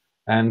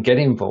and get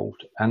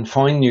involved and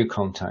find new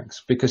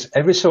contacts, because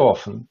every so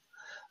often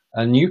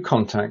a new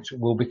contact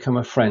will become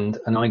a friend,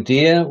 an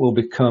idea will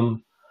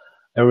become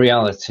a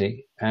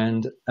reality,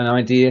 and an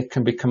idea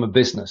can become a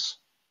business.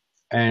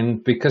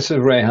 And because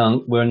of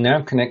Rehan, we're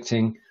now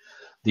connecting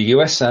the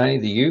USA,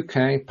 the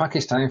UK,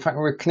 Pakistan. In fact,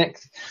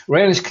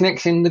 Rehan is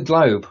connecting the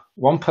globe,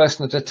 one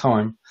person at a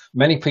time,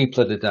 many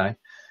people at a day.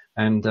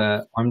 And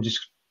I'm just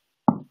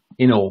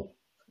in awe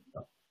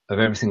of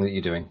everything that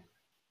you're doing.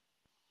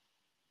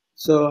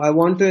 So I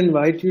want to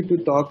invite you to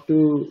talk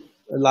to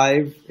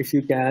live, if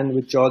you can,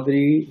 with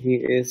Chaudhary. He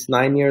is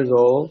 9 years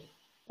old,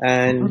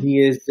 and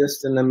he is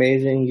just an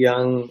amazing,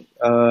 young,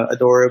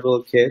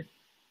 adorable kid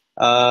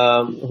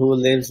who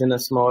lives in a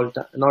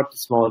not a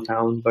small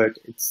town, but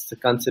it's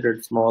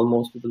considered small.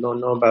 Most people don't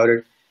know about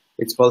it.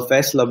 It's called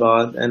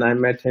Faisalabad, and I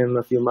met him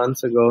a few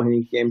months ago, and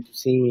he came to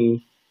see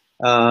me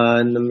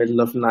in the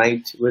middle of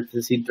night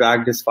he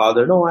dragged his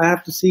father. No, I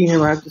have to see him.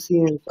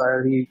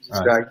 So he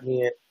just dragged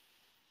me in.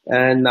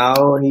 And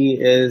now he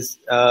is,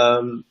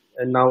 and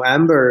now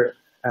Amber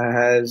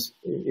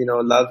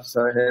loves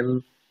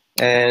him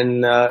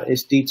and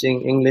is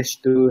teaching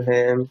English to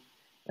him.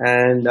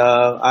 And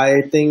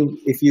I think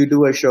if you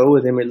do a show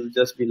with him, it'll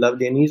just be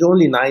lovely. And he's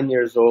only 9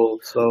 years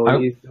old, so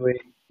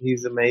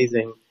he's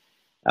amazing.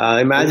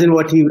 Imagine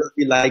what he will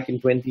be like in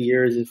 20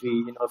 years if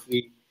we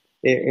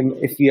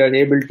are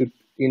able to,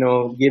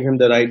 give him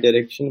the right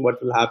direction.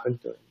 What will happen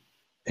to him?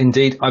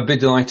 Indeed, I'd be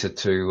delighted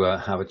to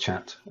have a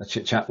chit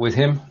chat with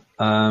him,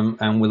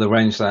 and we'll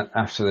arrange that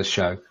after the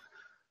show.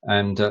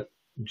 And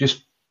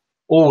just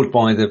awed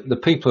by the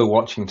people who are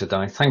watching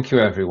today. Thank you,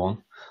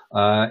 everyone.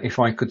 If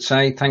I could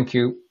say thank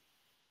you,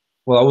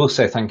 well, I will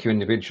say thank you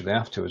individually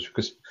afterwards,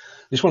 because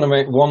I just want to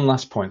make one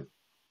last point,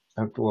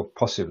 well,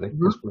 possibly,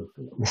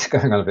 it's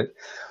going on a bit.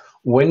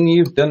 When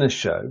you've done a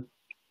show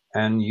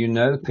and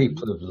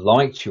people have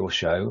liked your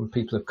show and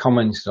people have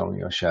commented on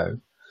your show,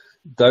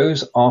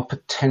 those are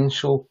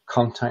potential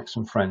contacts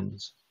and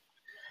friends.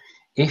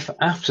 If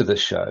after the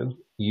show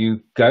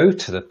you go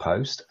to the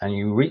post and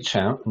you reach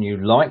out and you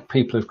like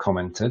people who've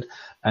commented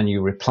and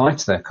you reply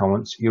to their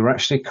comments, you're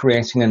actually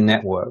creating a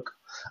network.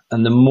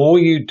 And the more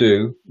you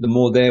do, the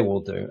more they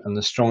will do, and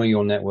the stronger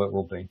your network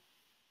will be.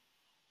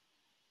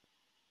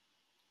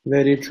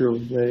 Very true,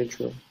 very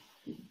true.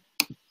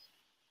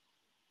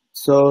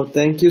 So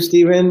thank you,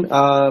 Stephen.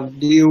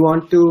 Do you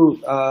want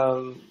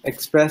to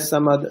express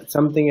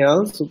something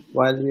else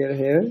while we are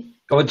here?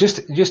 Well,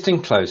 just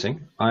in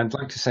closing, I'd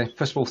like to say,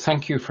 first of all,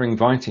 thank you for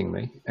inviting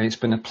me. It's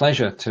been a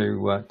pleasure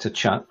to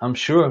chat. I'm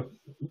sure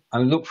I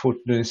look forward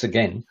to doing this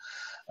again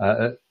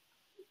at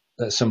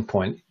some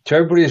point. To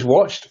everybody who's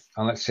watched,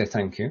 I'd like to say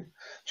thank you.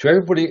 To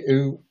everybody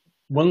who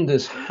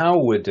wonders how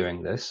we're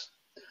doing this,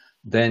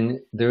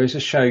 then there is a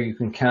show you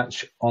can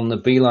catch on the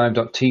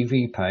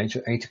BeLive.tv page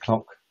at 8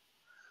 o'clock.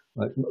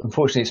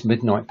 Unfortunately, it's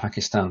midnight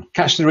Pakistan.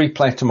 Catch the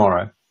replay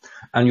tomorrow,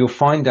 and you'll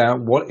find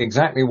out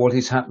exactly what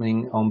is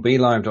happening on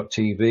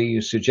BeLive.tv.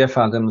 You see Jeff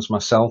Adams,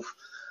 myself,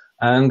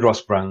 and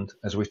Ross Brand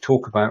as we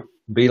talk about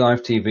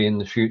BeLive TV in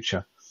the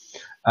future.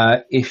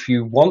 If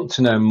you want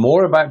to know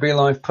more about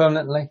BeLive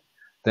permanently,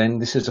 then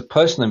this is a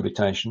personal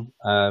invitation.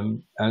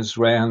 As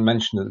Rehan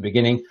mentioned at the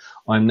beginning,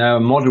 I'm now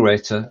a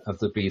moderator of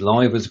the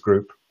BeLivers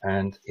group,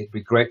 and it'd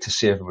be great to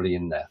see everybody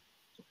in there.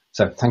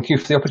 So thank you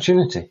for the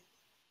opportunity.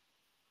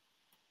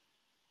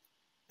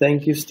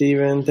 Thank you,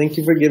 Stephen. Thank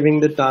you for giving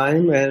the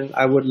time. And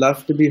I would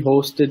love to be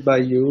hosted by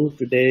you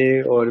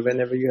today or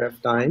whenever you have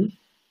time,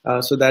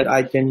 so that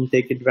I can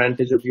take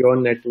advantage of your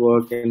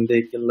network and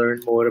they can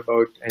learn more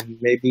about. And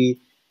maybe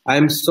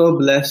I'm so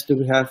blessed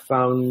to have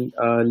found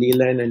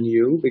Leland and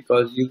you,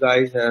 because you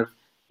guys have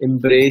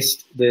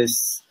embraced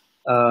this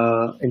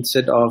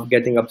instead of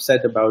getting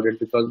upset about it,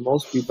 because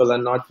most people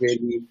are not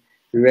really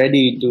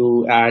ready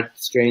to add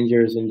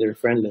strangers in their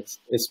friend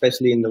list,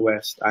 especially in the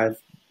West.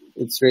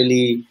 It's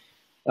really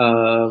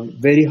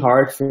very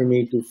hard for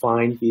me to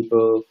find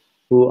people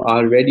who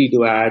are ready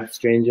to add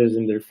strangers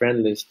in their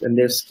friend list, and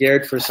they're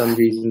scared for some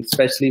reason,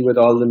 especially with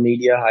all the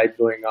media hype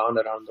going on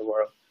around the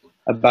world.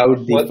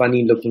 about the Well,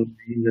 funny looking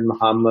names and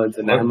Muhammads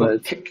and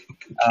Ahmeds.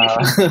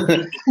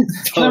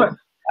 So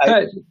I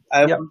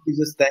yeah. want to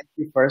just thank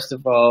you first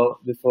of all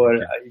before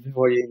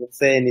you even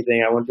say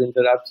anything. I want to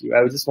interrupt you.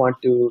 I just want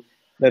to,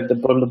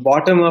 from the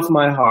bottom of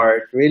my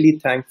heart, really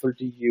thankful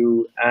to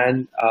you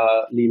and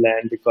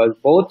Leland, because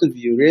both of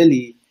you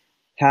really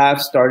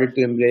have started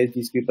to embrace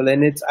these people.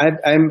 And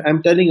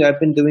I'm telling you, I've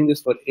been doing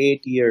this for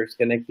 8 years,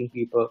 connecting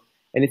people,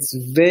 and it's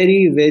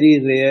very, very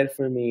rare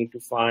for me to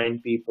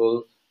find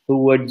people who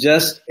would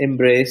just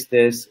embrace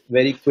this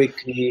very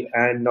quickly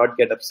and not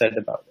get upset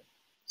about it.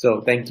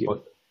 So thank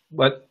you.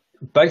 But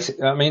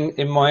basically, I mean,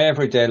 in my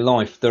everyday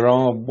life, there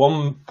are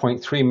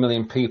 1.3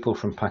 million people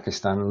from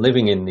Pakistan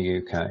living in the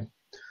UK.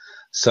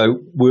 So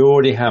we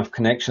already have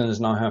connections,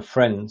 and I have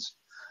friends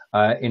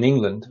in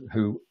England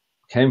who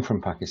came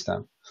from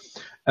Pakistan.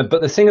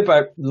 But the thing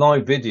about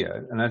live video,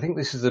 and I think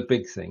this is a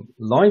big thing,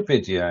 live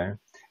video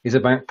is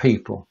about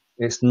people.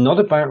 It's not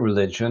about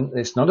religion.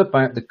 It's not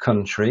about the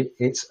country.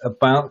 It's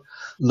about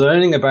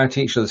learning about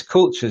each other's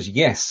cultures,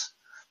 yes,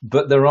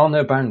 but there are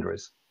no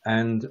boundaries.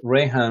 And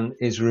Rehan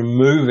is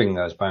removing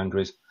those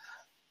boundaries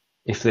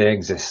if they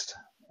exist.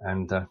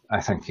 And I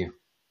thank you.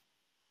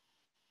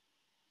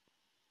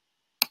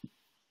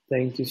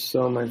 Thank you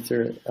so much,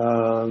 sir,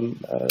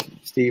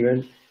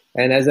 Stephen.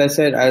 And as I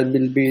said, I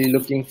will be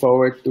looking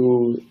forward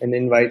to an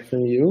invite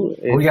from you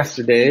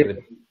today,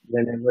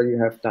 whenever you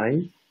have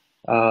time.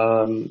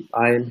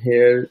 I am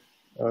here,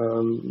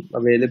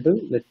 available.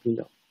 Let me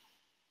know.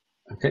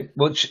 Okay.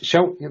 Well,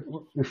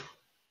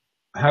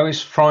 how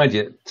is Friday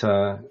at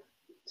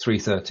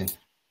 3:30?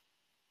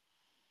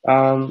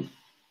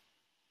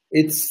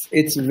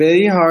 It's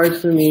very hard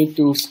for me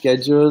to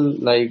schedule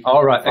like.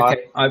 All right.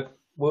 Okay.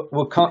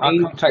 I'll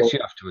contact you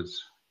afterwards.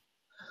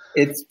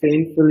 It's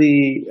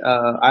painfully.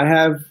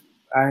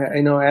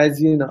 I know,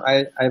 as you know,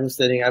 I was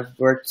saying, I've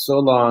worked so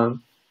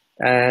long,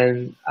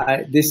 and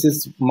this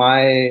is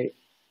my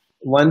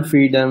one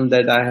freedom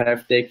that I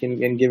have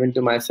taken and given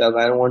to myself.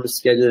 I don't want to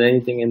schedule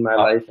anything in my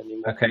life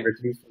anymore. Okay.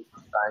 At least for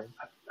some time.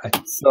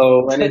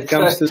 So when it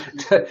comes to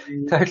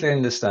totally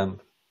understand.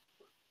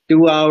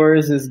 2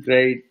 hours is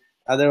great.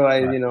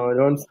 Otherwise, right.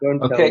 Don't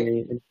tell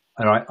me.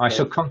 All right. I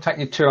shall contact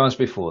you 2 hours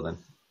before then.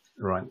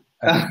 Right.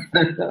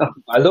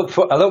 I look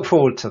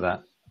forward to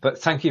that. But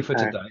thank you for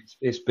today.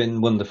 It's been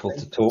wonderful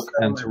to talk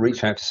and to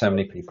reach out to so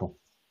many people.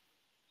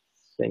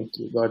 Thank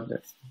you. God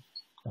bless.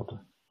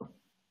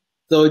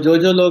 तो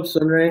जो लोग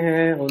सुन रहे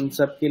हैं उन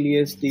सब के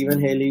लिए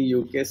Steven heli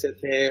UK से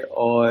थे,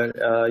 और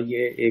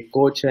ये एक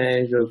कोच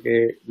हैं जो कि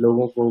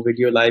लोगों को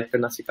वीडियो लाइव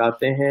करना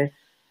सिखाते हैं।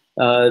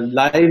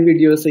 लाइव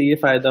वीडियो से ये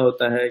फायदा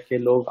होता है कि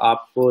लोग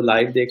आपको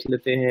लाइव देख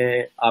लेते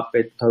हैं, आप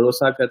पे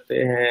भरोसा करते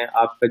हैं,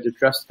 आपका जो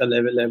ट्रस्ट का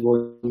लेवल है वो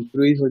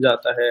इंक्रीज हो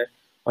जाता है।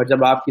 और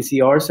जब आप किसी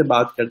और से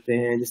बात करते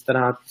हैं, जिस तरह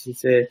आप किसी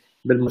से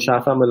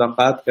बिलमुशाफा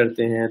मुलाकात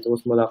करते हैं, तो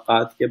उस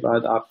मुलाकात के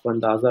बाद आपको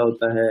अंदाज़ा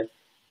होता है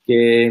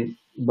कि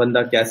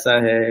बंदा कैसा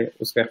है,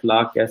 उसका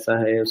अखलाक कैसा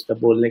है, उसका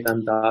बोलने का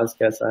अंदाज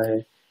कैसा है।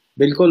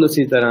 बिल्कुल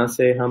उसी तरह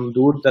से हम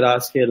दूर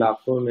दराज के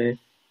इलाकों में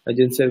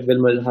जिनसे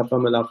बिलमुशाफा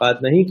मुलाकात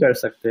नहीं कर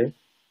सकते,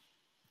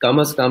 कम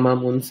अज़ कम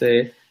हम उनसे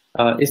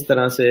इस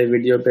तरह से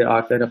वीडियो पे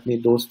आकर अपनी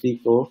दोस्ती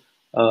को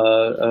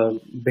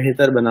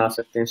बेहतर बना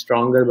सकते हैं,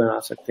 स्ट्रॉन्गर बना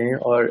सकते हैं।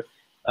 और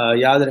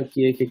याद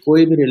रखिए कि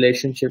कोई भी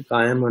रिलेशनशिप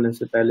कायम होने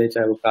से पहले,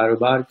 चाहे वो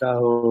कारोबार का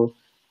हो,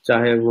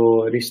 चाहे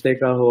वो रिश्ते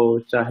का हो,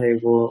 चाहे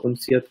वो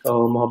उनसियत का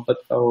हो,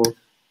 मोहब्बत का हो,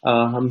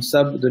 हम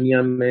सब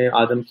दुनिया में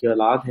आदम की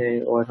औलाद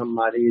हैं, और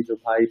हमारे जो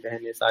भाई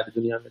बहनें सारी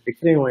दुनिया में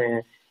बिखरे हुए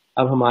हैं।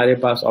 अब हमारे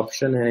पास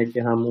ऑप्शन है कि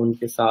हम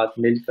उनके साथ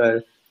मिलकर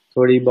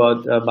थोड़ी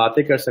बहुत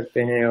बातें कर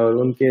सकते हैं, और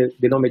उनके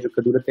दिलों में जो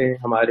कदूरतें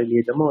हमारे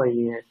लिए जमा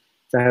हुई हैं,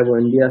 चाहे वो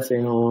इंडिया से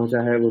हों,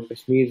 चाहे वो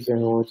कश्मीर से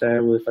हों, चाहे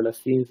वो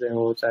फ़लस्तीन से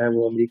हों, चाहे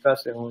वो अमेरिका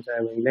से हों, चाहे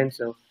वो इंग्लैंड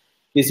से हों,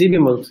 किसी भी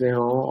मुल्क से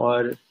हों।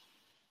 और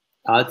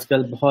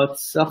आजकल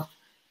बहुत सख्त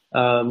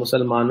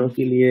मुसलमानों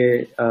के लिए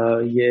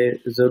ये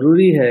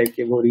ज़रूरी है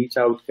कि वो रीच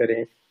आउट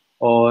करें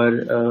और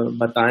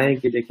बताएं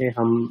कि देखें,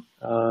 हम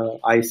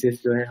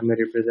आईसिस जो है हमें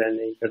रिप्रेजेंट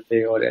नहीं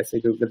करते, और ऐसे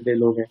जो गंदे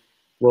लोग हैं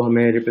वो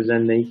हमें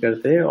रिप्रेजेंट नहीं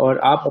करते। और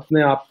आप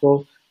अपने आप को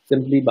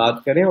सिंपली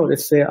बात करें, और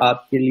इससे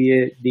आपके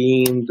लिए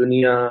दीन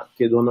दुनिया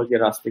के दोनों के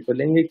रास्ते को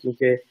लेंगे,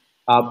 क्योंकि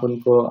आप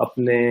उनको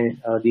अपने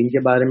दीन के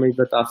बारे में भी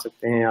बता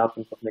सकते हैं, आप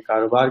उनको अपने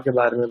कारोबार के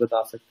बारे में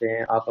बता सकते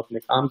हैं, आप अपने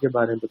काम के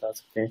बारे में बता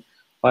सकते हैं।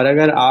 और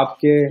अगर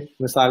आपके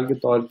मिसाल के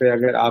तौर पे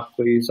अगर आप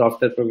कोई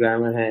सॉफ्टवेयर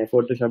प्रोग्रामर हैं,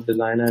 फोटोशॉप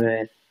डिज़ाइनर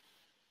हैं,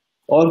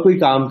 और कोई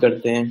काम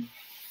करते हैं,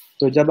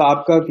 तो जब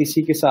आपका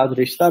किसी के साथ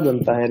रिश्ता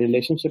बनता है,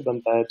 रिलेशनशिप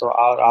बनता है, तो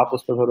आप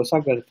उस पर भरोसा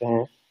करते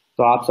हैं,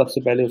 तो आप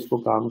सबसे पहले उसको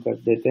काम कर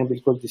देते हैं।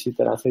 बिल्कुल इसी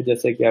तरह से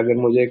जैसे कि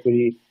अगर मुझे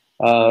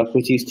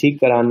कोई चीज़ ठीक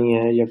करानी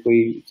है या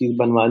कोई चीज़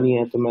बनवानी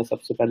है, तो मैं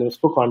सबसे पहले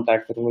उसको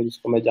कांटेक्ट करूँगा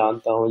जिसको मैं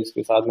जानता हूँ,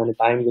 जिसके साथ मैंने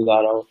टाइम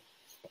गुजारा हो।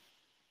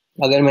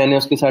 अगर मैंने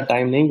उसके साथ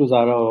टाइम नहीं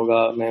गुजारा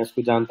होगा, मैं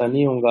उसको जानता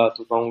नहीं होगा,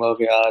 तो कहूँगा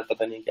कि यार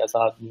पता नहीं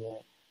कैसा आदमी है,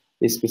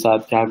 इसके साथ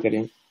क्या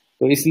करें।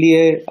 तो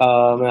इसलिए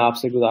मैं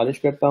आपसे गुजारिश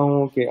करता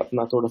हूँ कि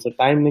अपना थोड़ा सा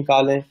टाइम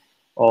निकालें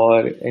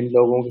और इन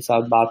लोगों के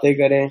साथ बातें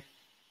करें,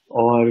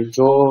 اور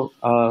جو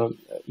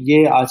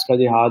یہ آج کا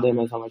جہاد ہے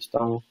میں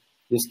سمجھتا ہوں،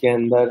 جس کے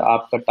اندر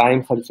آپ کا ٹائم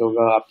خرچ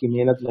ہوگا، آپ کی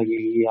محنت لگے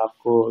گی، آپ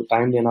کو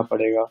ٹائم دینا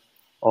پڑے گا،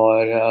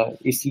 اور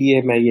اس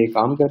لیے میں یہ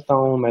کام کرتا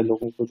ہوں، میں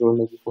لوگوں کو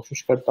جوڑنے کی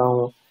کوشش کرتا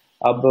ہوں۔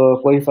 اب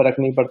کوئی فرق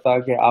نہیں پڑتا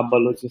کہ آپ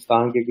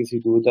بلوچستان کے کسی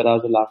دور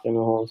دراز علاقے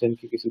میں ہوں، سندھ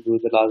کے کسی دور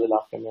دراز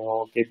علاقے میں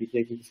ہوں، کے پی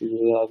کے کسی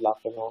دور دراز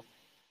علاقے میں ہوں۔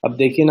 اب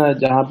دیکھیے نا،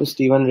 جہاں پہ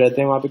اسٹیون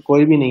رہتے ہیں وہاں پہ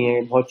کوئی بھی نہیں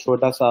ہے، بہت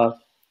چھوٹا سا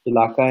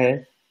علاقہ ہے،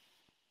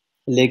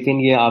 لیکن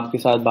یہ آپ کے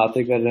ساتھ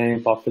باتیں کر رہے ہیں،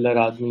 پاپولر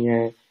آدمی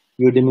ہیں،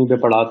 یوڈیمی پہ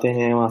پڑھاتے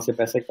ہیں، وہاں سے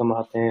پیسے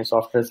کماتے ہیں،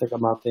 سافٹ ویئر سے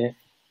کماتے ہیں۔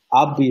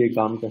 آپ بھی یہ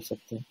کام کر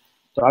سکتے ہیں۔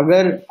 تو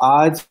اگر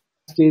آج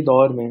کے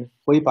دور میں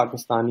کوئی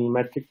پاکستانی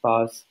میٹرک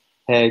پاس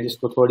ہے جس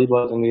کو تھوڑی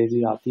بہت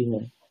انگریزی آتی ہے،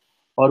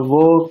 اور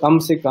وہ کم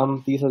سے کم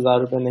 30,000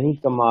 روپے نہیں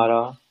کما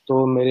رہا،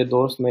 تو میرے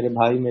دوست، میرے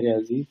بھائی، میرے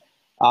عزیز،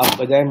 آپ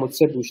بجائے مجھ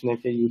سے پوچھنے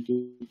کے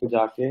یوٹیوب پہ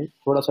جا کے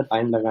تھوڑا سا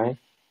ٹائم لگائیں،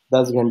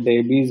 10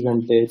 گھنٹے، 20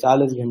 گھنٹے،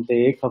 40 گھنٹے،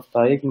 ایک ہفتہ،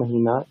 ایک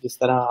مہینہ، جس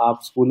طرح آپ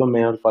اسکولوں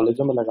میں اور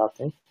کالجوں میں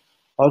لگاتے ہیں،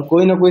 اور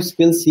کوئی نہ کوئی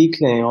اسکل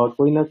سیکھ لیں، اور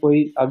کوئی نہ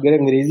کوئی، اگر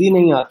انگریزی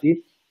نہیں آتی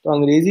تو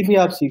انگریزی بھی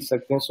آپ سیکھ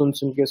سکتے ہیں،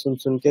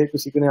 سن کے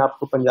کسی نے آپ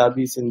کو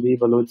پنجابی، سندھی،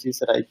 بلوچی،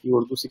 سرائکی،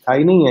 اردو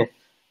سکھائی نہیں ہے،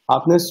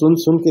 آپ نے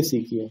سن کے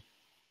سیکھی ہے۔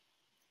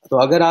 تو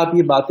اگر آپ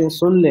یہ باتیں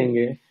سن لیں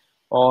گے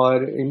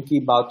اور ان کی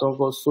باتوں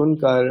کو سن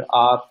کر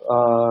آپ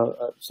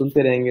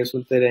سنتے رہیں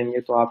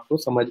گے تو آپ کو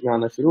سمجھ میں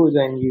آنا شروع ہو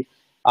جائیں گی۔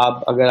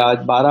 آپ اگر آج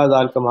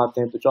 12,000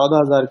 کماتے ہیں تو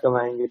 14,000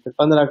 کمائیں گے، پھر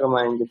 15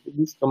 کمائیں گے، پھر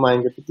 20 کمائیں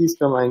گے، پھر 30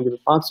 کمائیں گے،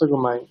 پھر 500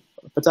 کمائیں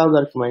گے،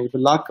 50,000 کمائیں گے، پھر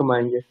لاکھ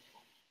کمائیں گے۔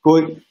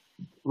 کوئی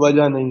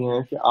وجہ نہیں ہے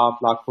کہ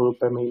آپ لاکھوں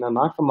روپے مہینہ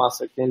نہ کما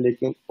سکیں،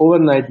 لیکن اوور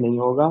نائٹ نہیں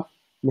ہوگا،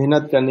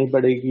 محنت کرنی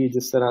پڑے گی،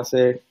 جس طرح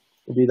سے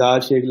دیدار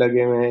شیخ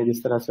لگے ہوئے ہیں،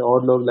 جس طرح سے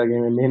اور لوگ لگے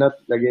ہوئے ہیں، محنت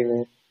لگے ہوئے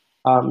ہیں۔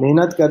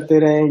 محنت کرتے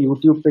رہیں۔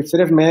 یوٹیوب پہ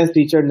صرف میں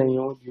ٹیچر نہیں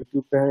ہوں،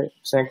 یوٹیوب پہ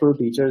سینکڑوں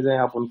ٹیچرز ہیں،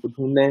 آپ ان کو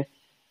ڈھونڈ لیں۔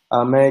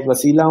 میں ایک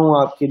وسیلہ ہوں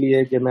آپ کے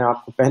لیے کہ میں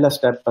آپ کو پہلا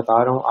سٹیپ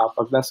بتا رہا ہوں، آپ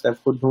اگلا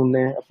سٹیپ خود ڈھونڈ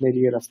لیں، اپنے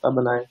لیے راستہ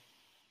بنائیں،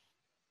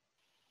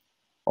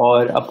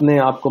 اور اپنے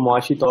آپ کو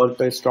معاشی طور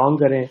پہ اسٹرانگ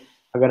کریں۔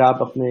 اگر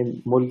آپ اپنے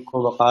ملک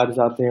کو وقار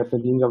چاہتے ہیں، اپنے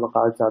دین کا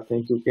وقار چاہتے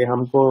ہیں، کیونکہ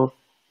ہم کو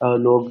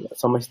لوگ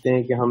سمجھتے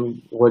ہیں کہ ہم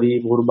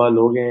غریب غربا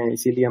لوگ ہیں،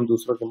 اسی لیے ہم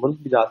دوسروں کے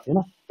ملک بھی جاتے ہیں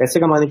نا، پیسے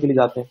کمانے کے لیے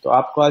جاتے ہیں۔ تو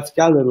آپ کو آج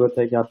کیا ضرورت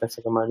ہے کہ آپ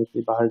پیسے کمانے کے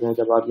لیے باہر جائیں،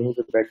 جب آپ یہیں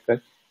پہ بیٹھ کر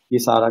یہ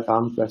سارا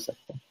کام کر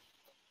سکتے ہیں؟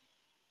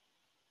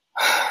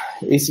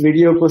 اس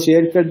ویڈیو کو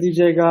شیئر کر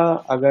دیجیے گا۔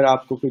 اگر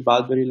آپ کو کوئی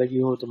بات بری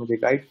لگی ہو تو مجھے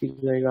گائیڈ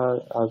کیجیے گا،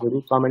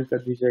 ضرور کامنٹ کر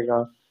دیجیے گا۔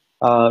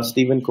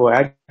 اسٹیون کو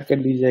ایڈ کر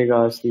دیجیے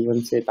گا،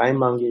 اسٹیون سے ٹائم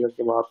مانگیے گا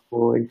کہ وہ آپ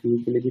کو انٹرویو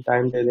کے لیے بھی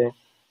ٹائم دے دیں،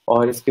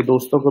 اور اس کے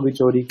دوستوں کو بھی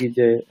چوری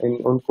کیجیے،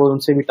 ان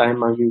سے بھی ٹائم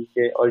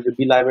مانگیے، اور جو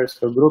بی لائبرس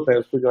کا گروپ ہے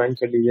اس کو جوائن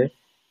کر لیجیے،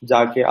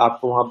 جا کے آپ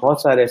کو وہاں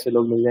بہت سارے ایسے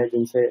لوگ مل جائیں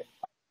جن سے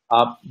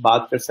آپ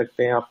بات کر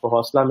سکتے ہیں، آپ کو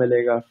حوصلہ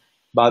ملے گا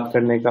بات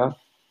کرنے کا۔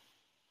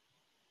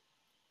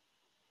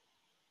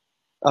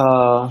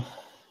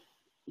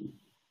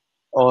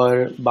 اور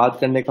بات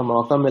کرنے کا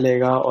موقع ملے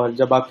گا، اور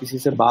جب آپ کسی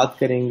سے بات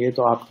کریں گے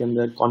تو آپ کے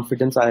اندر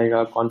کانفیڈنس آئے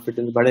گا،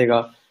 کانفیڈنس بڑھے گا۔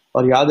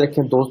 اور یاد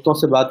رکھیں، دوستوں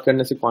سے بات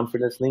کرنے سے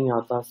کانفیڈنس نہیں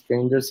آتا،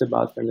 اسٹرینجر سے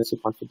بات کرنے سے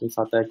کانفیڈنس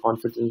آتا ہے،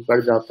 کانفیڈنس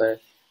بڑھ جاتا ہے۔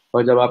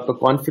 اور جب آپ کا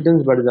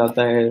کانفیڈنس بڑھ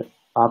جاتا ہے،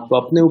 آپ کو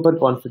اپنے اوپر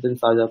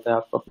کانفیڈنس آ جاتا ہے،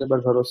 آپ کو اپنے پر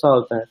بھروسہ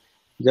ہوتا ہے،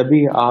 جب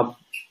بھی آپ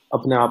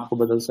اپنے آپ کو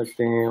بدل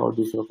سکتے ہیں اور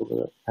دوسروں کو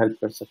ہیلپ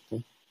کر سکتے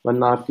ہیں،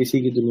 ورنہ آپ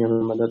کسی کی دنیا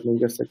میں مدد نہیں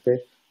کر سکتے۔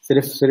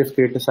 صرف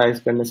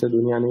کرٹیسائز کرنے سے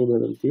دنیا نہیں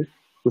بدلتی،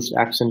 کچھ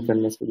ایکشن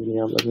کرنے سے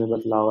دنیا میں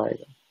بدلاؤ آئے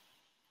گا۔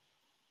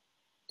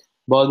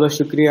 بہت بہت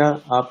شکریہ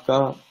آپ کا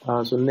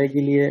سننے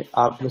کے لیے۔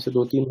 آپ میں سے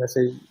 2-3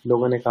 میسج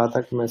لوگوں نے کہا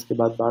تھا کہ میں اس کے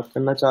بعد بات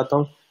کرنا چاہتا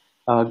ہوں،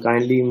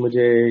 کائنڈلی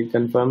مجھے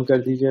کنفرم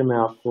کر دیجئے، میں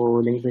آپ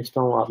کو لنک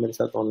بھیجتا ہوں، آپ میرے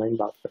ساتھ آن لائن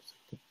بات کر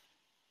سکتے ہیں۔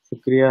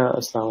 شکریہ،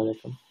 السلام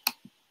علیکم۔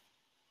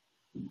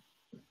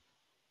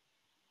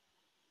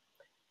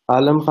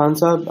 عالم خان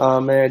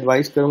صاحب، میں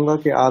ایڈوائز کروں گا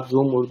کہ آپ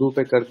زوم اردو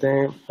پہ کرتے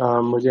ہیں۔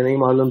 مجھے نہیں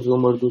معلوم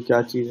زوم اردو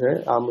کیا چیز ہے،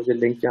 آپ مجھے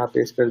لنک یہاں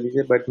پیش کر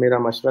دیجیے، بٹ میرا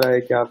مشورہ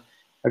ہے کہ آپ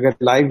اگر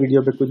لائیو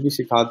ویڈیو پہ کچھ بھی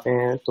سکھاتے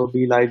ہیں تو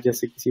بھی لائیو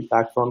جیسے کسی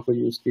پلیٹ فارم کو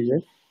یوز کیجیے،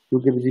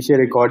 کیونکہ پیچھے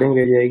ریکارڈنگ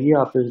رہ جائے گی،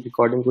 آپ اس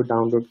ریکارڈنگ کو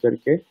ڈاؤن لوڈ کر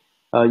کے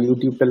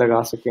یوٹیوب پہ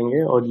لگا سکیں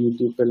گے، اور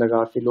یوٹیوب پہ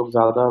لگا کے لوگ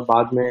زیادہ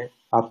بعد میں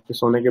آپ کے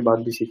سونے کے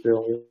بعد بھی سیکھ رہے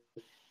ہوں گے۔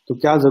 تو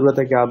کیا ضرورت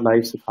ہے کہ آپ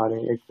لائیو سکھا رہے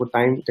ہیں؟ ایک وہ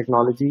ٹائم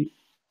ٹیکنالوجی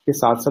کے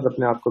ساتھ ساتھ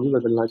اپنے آپ کو بھی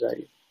بدلنا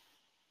چاہیے۔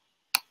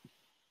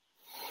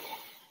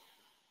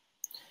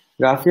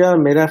 رافیہ،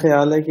 میرا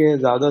خیال ہے کہ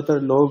زیادہ تر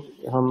لوگ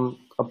ہم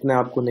اپنے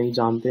آپ کو نہیں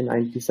جانتے،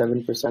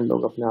 97%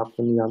 لوگ اپنے آپ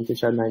کو نہیں جانتے،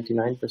 شاید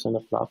 99%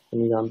 اپنے آپ کو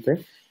نہیں جانتے۔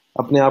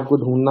 اپنے آپ کو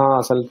ڈھونڈنا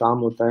اصل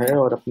کام ہوتا ہے،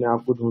 اور اپنے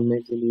آپ کو ڈھونڈنے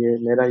کے لیے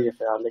میرا یہ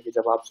خیال ہے کہ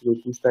جب آپ سے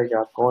کوئی پوچھتا ہے کہ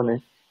آپ کون ہیں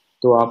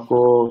تو آپ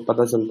کو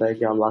پتہ چلتا ہے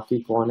کہ آپ واقعی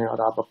کون ہیں، اور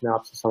آپ اپنے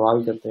آپ سے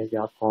سوال کرتے ہیں کہ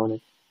آپ کون ہیں۔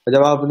 اور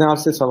جب آپ اپنے آپ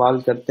سے سوال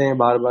کرتے ہیں،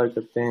 بار بار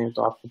کرتے ہیں،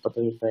 تو آپ کو پتہ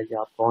چلتا ہے کہ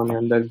آپ کون ہیں،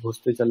 اندر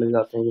گھستے چلے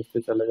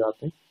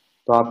جاتے ہیں،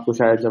 تو آپ کو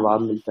شاید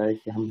جواب ملتا ہے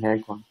کہ ہم ہیں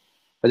کون۔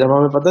 اور جب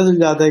ہمیں پتہ چل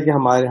جاتا ہے کہ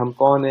ہم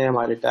کون ہیں،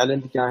 ہمارے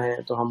ٹیلنٹ کیا ہیں،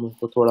 تو ہم اس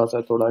کو تھوڑا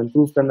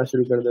امپروو کرنا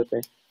شروع کر دیتے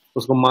ہیں،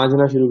 اس کو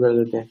مانجنا شروع کر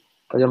دیتے ہیں،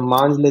 اور جب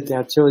مانج لیتے ہیں،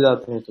 اچھے ہو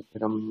جاتے ہیں، تو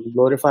پھر ہم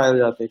گلوریفائی ہو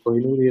جاتے ہیں، کوہ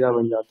نور ہیرا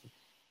بن جاتے ہیں۔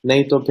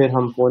 نہیں تو پھر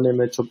ہم کونے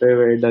میں چھپے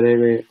ہوئے ڈرے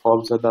ہوئے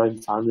خوفزدہ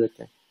انسان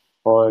رہتے ہیں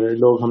اور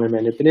لوگ ہمیں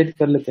مینیپولیٹ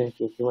کر لیتے ہیں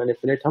کیونکہ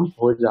مینیپولیٹ ہم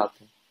ہو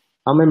جاتے ہیں.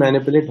 ہمیں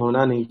مینیپولیٹ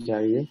ہونا نہیں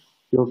چاہیے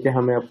کیونکہ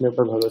ہمیں اپنے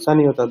اوپر بھروسہ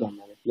نہیں ہوتا تو ہم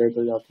مینیپولیٹ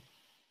ہو جاتے ہیں.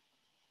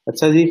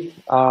 اچھا جی,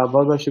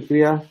 بہت بہت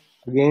شکریہ.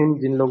 اگین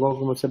جن لوگوں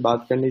کو مجھ سے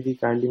بات کرنی تھی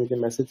کائنڈلی مجھے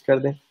میسج کر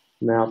دیں,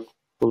 میں آپ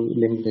کو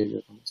لنک بھیج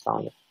دیتا ہوں. السلام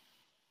علیکم.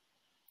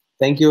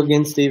 Thank you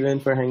again, Stephen,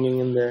 for hanging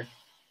in there.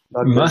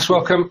 God bless Most you.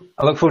 welcome.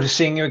 I look forward to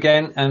seeing you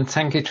again, and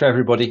thank you to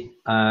everybody.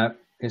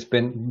 It's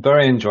been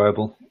very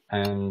enjoyable,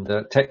 and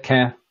take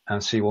care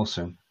and see you all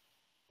soon.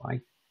 Bye.